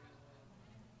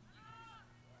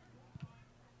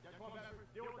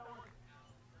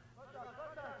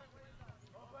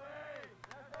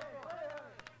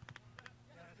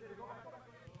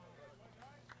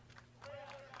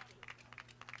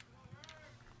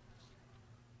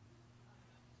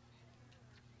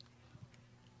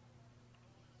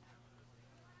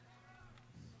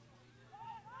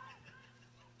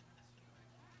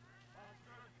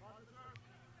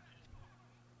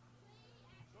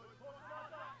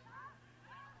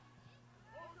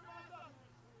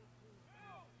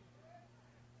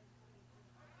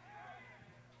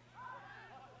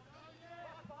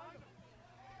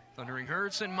 Thundering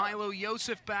Herd send Milo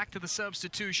Yosef back to the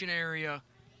substitution area.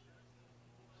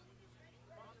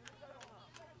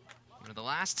 One of the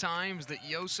last times that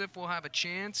Yosef will have a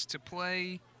chance to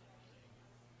play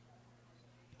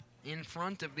in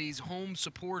front of these home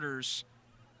supporters.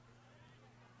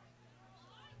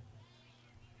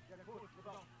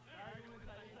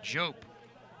 Jope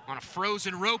on a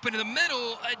frozen rope into the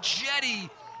middle, a Jetty.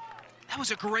 That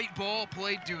was a great ball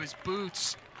played to his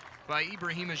boots by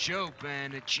Ibrahima Jope,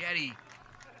 and a Jetty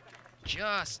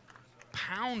just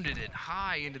pounded it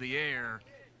high into the air.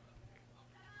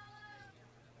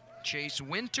 Chase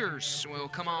Winters will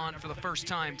come on for the first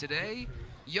time today.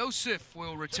 Yosef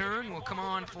will return, will come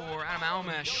on for Adam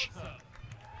Almesh.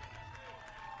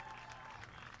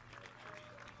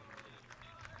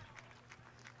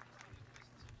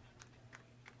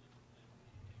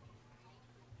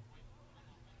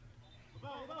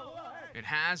 It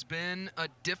has been a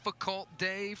difficult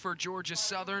day for Georgia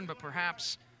Southern, but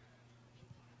perhaps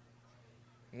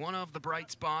one of the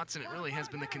bright spots, and it really has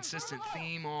been the consistent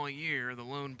theme all year, the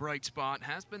lone bright spot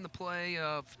has been the play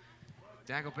of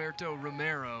Dagoberto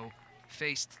Romero.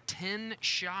 Faced 10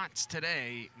 shots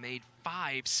today, made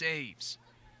 5 saves.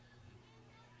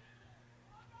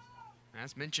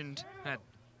 As mentioned, had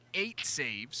 8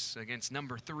 saves against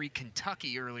number 3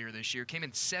 Kentucky earlier this year. Came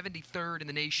in 73rd in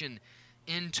the nation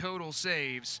in total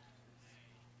saves.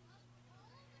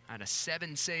 Had a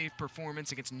 7-save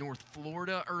performance against North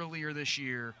Florida earlier this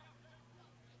year.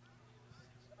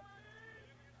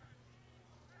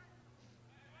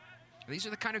 These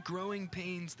are the kind of growing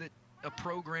pains that a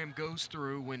program goes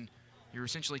through when you're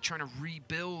essentially trying to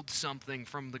rebuild something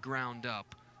from the ground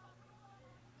up.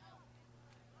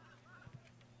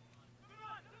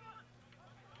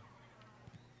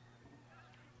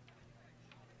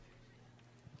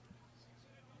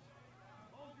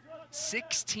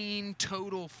 $16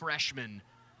 total freshmen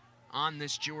on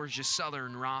this Georgia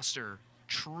Southern roster,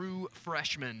 true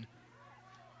freshmen.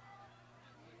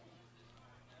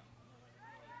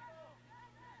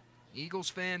 Eagles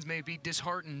fans may be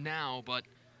disheartened now, but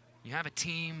you have a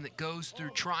team that goes through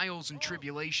trials and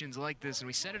tribulations like this, and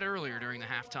we said it earlier during the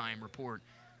halftime report.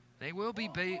 They will be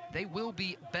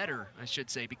better, I should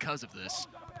say, because of this.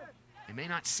 They may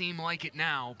not seem like it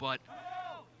now, but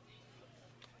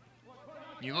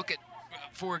you look at,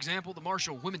 for example, the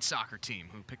Marshall women's soccer team,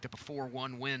 who picked up a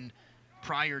 4-1 win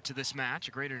prior to this match.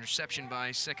 A great interception by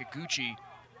Sekaguchi.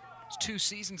 It's 2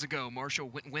 seasons ago, Marshall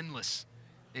went winless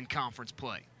in conference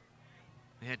play.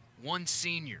 They had 1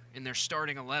 senior in their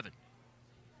starting 11.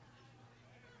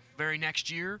 Very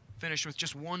next year, finished with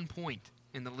just 1 point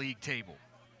in the league table.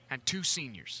 Had 2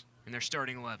 seniors in their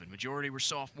starting 11. Majority were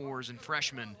sophomores and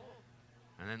freshmen.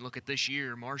 And then look at this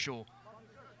year, Marshall,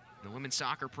 the women's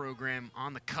soccer program,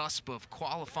 on the cusp of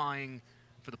qualifying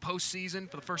for the postseason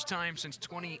for the first time since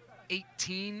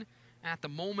 2018. At the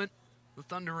moment, the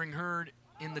Thundering Herd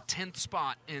in the 10th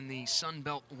spot in the Sun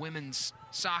Belt Women's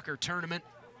Soccer Tournament.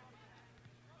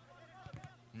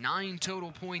 9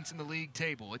 total points in the league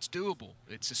table. It's doable.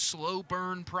 It's a slow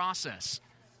burn process.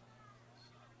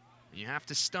 You have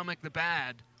to stomach the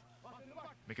bad,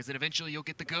 because then eventually you'll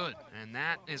get the good. And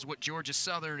that is what Georgia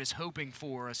Southern is hoping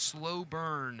for, a slow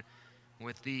burn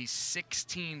with the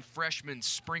 16 freshmen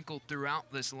sprinkled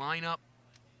throughout this lineup.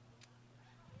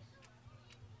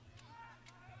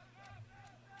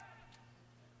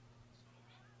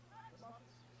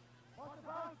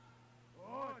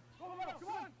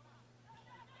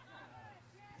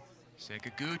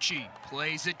 Sekaguchi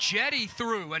plays a Jetty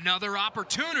through, another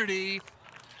opportunity.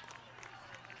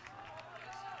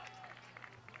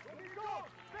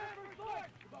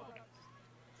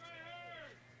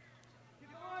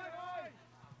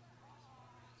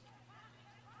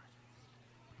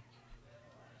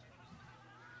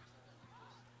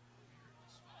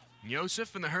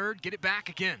 Yosef and the Herd get it back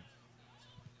again.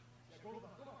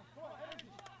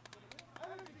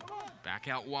 Back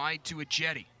out wide to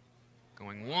Ajeti.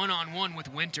 Going one-on-one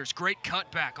with Winters. Great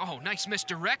cutback. Oh, nice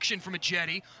misdirection from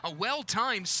Ajeti. A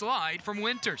well-timed slide from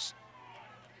Winters.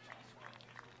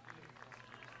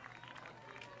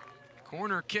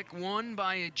 Corner kick won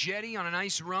by Ajeti on a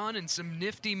nice run and some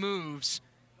nifty moves.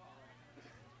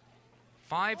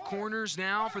 5 corners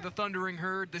now for the Thundering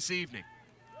Herd this evening.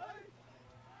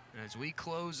 As we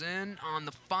close in on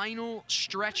the final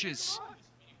stretches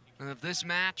of this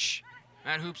match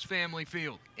at Hoops Family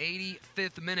Field.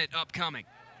 85th minute upcoming.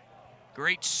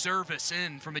 Great service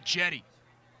in from Ajeti.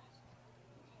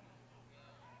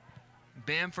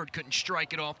 Bamford couldn't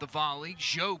strike it off the volley.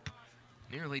 Jope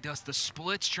nearly does the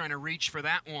splits trying to reach for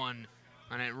that one,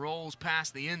 and it rolls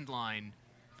past the end line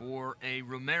for a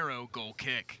Romero goal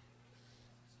kick.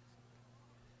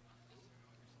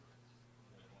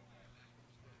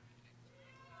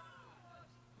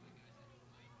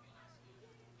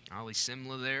 Ali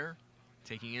Simla there,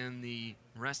 taking in the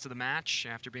rest of the match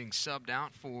after being subbed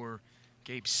out for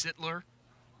Gabe Sittler.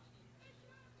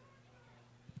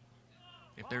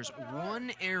 If there's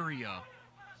one area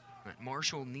that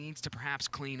Marshall needs to perhaps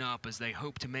clean up as they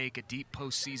hope to make a deep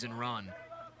postseason run,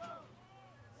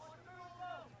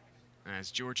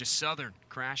 as Georgia Southern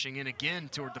crashing in again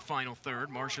toward the final third,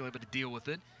 Marshall able to deal with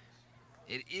it,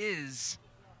 it is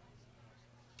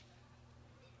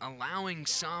allowing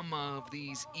some of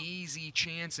these easy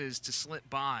chances to slip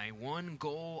by. 1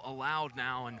 goal allowed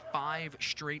now in 5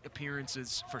 straight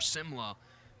appearances for Simla.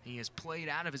 He has played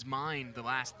out of his mind the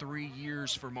last 3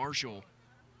 years for Marshall.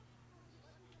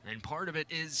 And part of it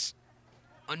is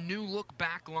a new look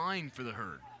back line for the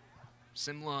Herd.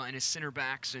 Simla and his center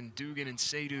backs and Dugan and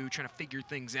Seydu trying to figure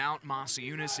things out. Masa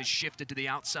Yunus has shifted to the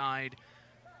outside.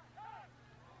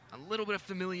 A little bit of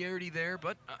familiarity there,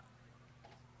 but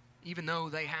even though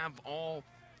they have all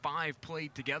 5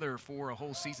 played together for a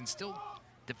whole season, still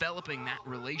developing that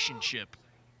relationship.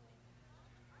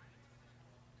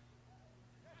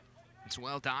 It's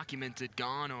well documented.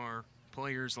 Gone are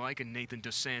players like a Nathan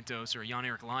Dos Santos or a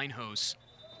Jan-Erik Leinhos.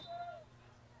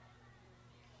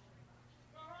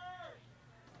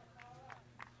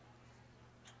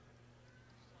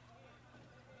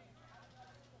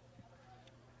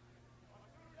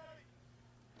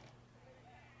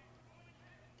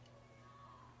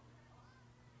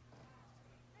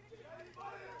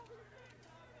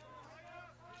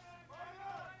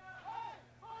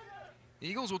 The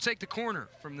Eagles will take the corner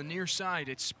from the near side.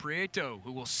 It's Prieto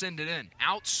who will send it in.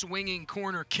 Out-swinging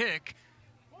corner kick.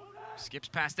 Skips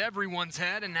past everyone's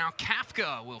head, and now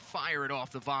Kafka will fire it off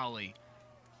the volley.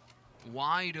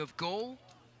 Wide of goal,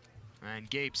 and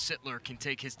Gabe Sittler can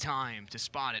take his time to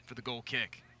spot it for the goal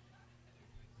kick.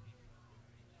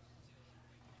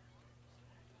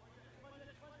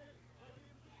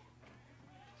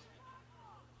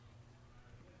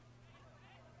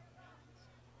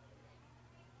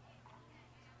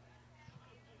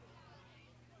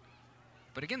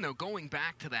 But again, though, going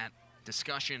back to that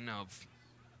discussion of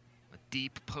a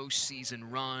deep postseason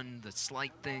run, the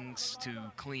slight things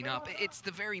to clean up, it's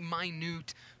the very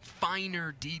minute,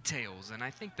 finer details. And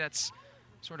I think that's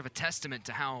sort of a testament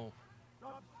to how, I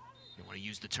don't want to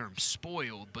use the term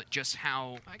spoiled, but just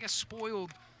how, I guess,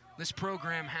 spoiled this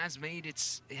program has made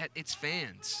its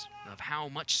fans, of how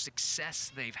much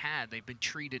success they've had. They've been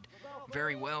treated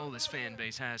very well, this fan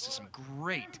base has, to some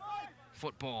great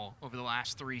football over the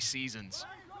last 3 seasons.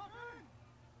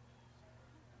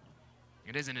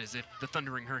 It isn't as if the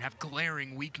Thundering Herd have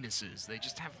glaring weaknesses. They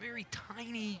just have very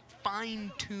tiny,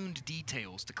 fine-tuned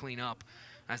details to clean up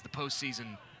as the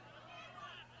postseason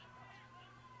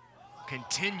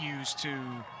continues to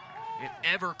get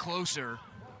ever closer.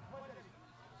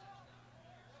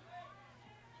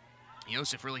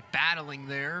 Joseph really battling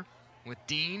there with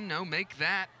Dean. No, make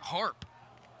that Harp.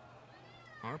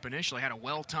 Harp initially had a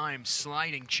well-timed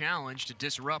sliding challenge to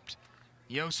disrupt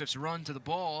Joseph's run to the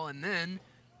ball, and then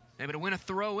able to win a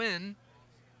throw-in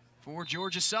for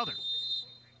Georgia Southern.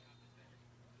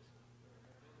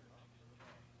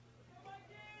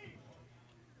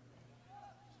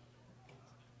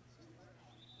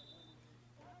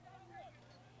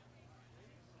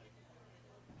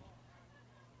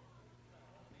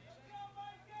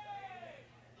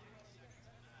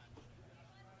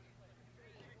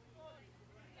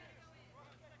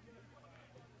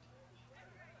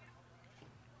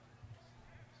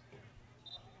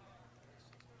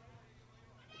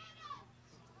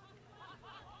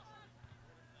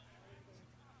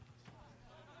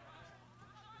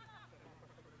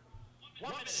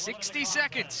 "60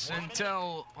 seconds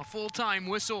until a full-time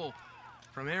whistle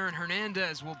from Aaron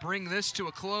Hernandez will bring this to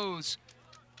a close.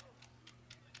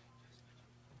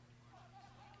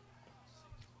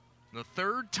 The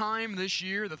third time this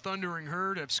year the Thundering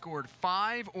Herd have scored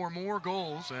 5 or more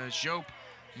goals as Jope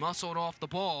muscled off the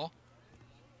ball.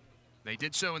 They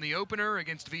did so in the opener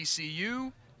against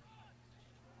VCU,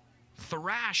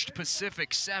 thrashed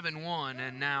Pacific 7-1,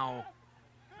 and now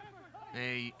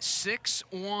a 6-1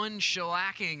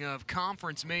 shellacking of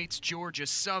conference mates Georgia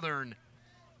Southern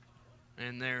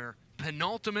in their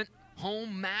penultimate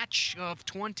home match of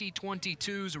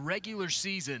 2022's regular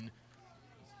season.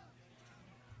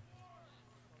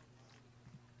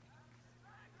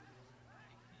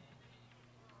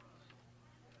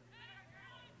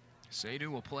 Seydu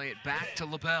will play it back to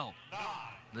LaBelle.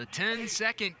 The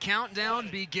 10-second countdown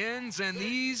begins, and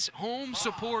these home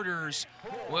supporters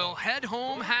will head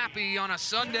home happy on a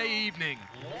Sunday evening.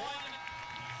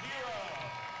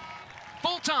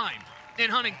 Full time in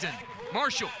Huntington.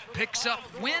 Marshall picks up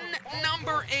win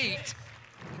number 8,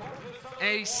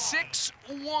 a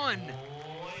 6-1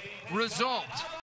 result.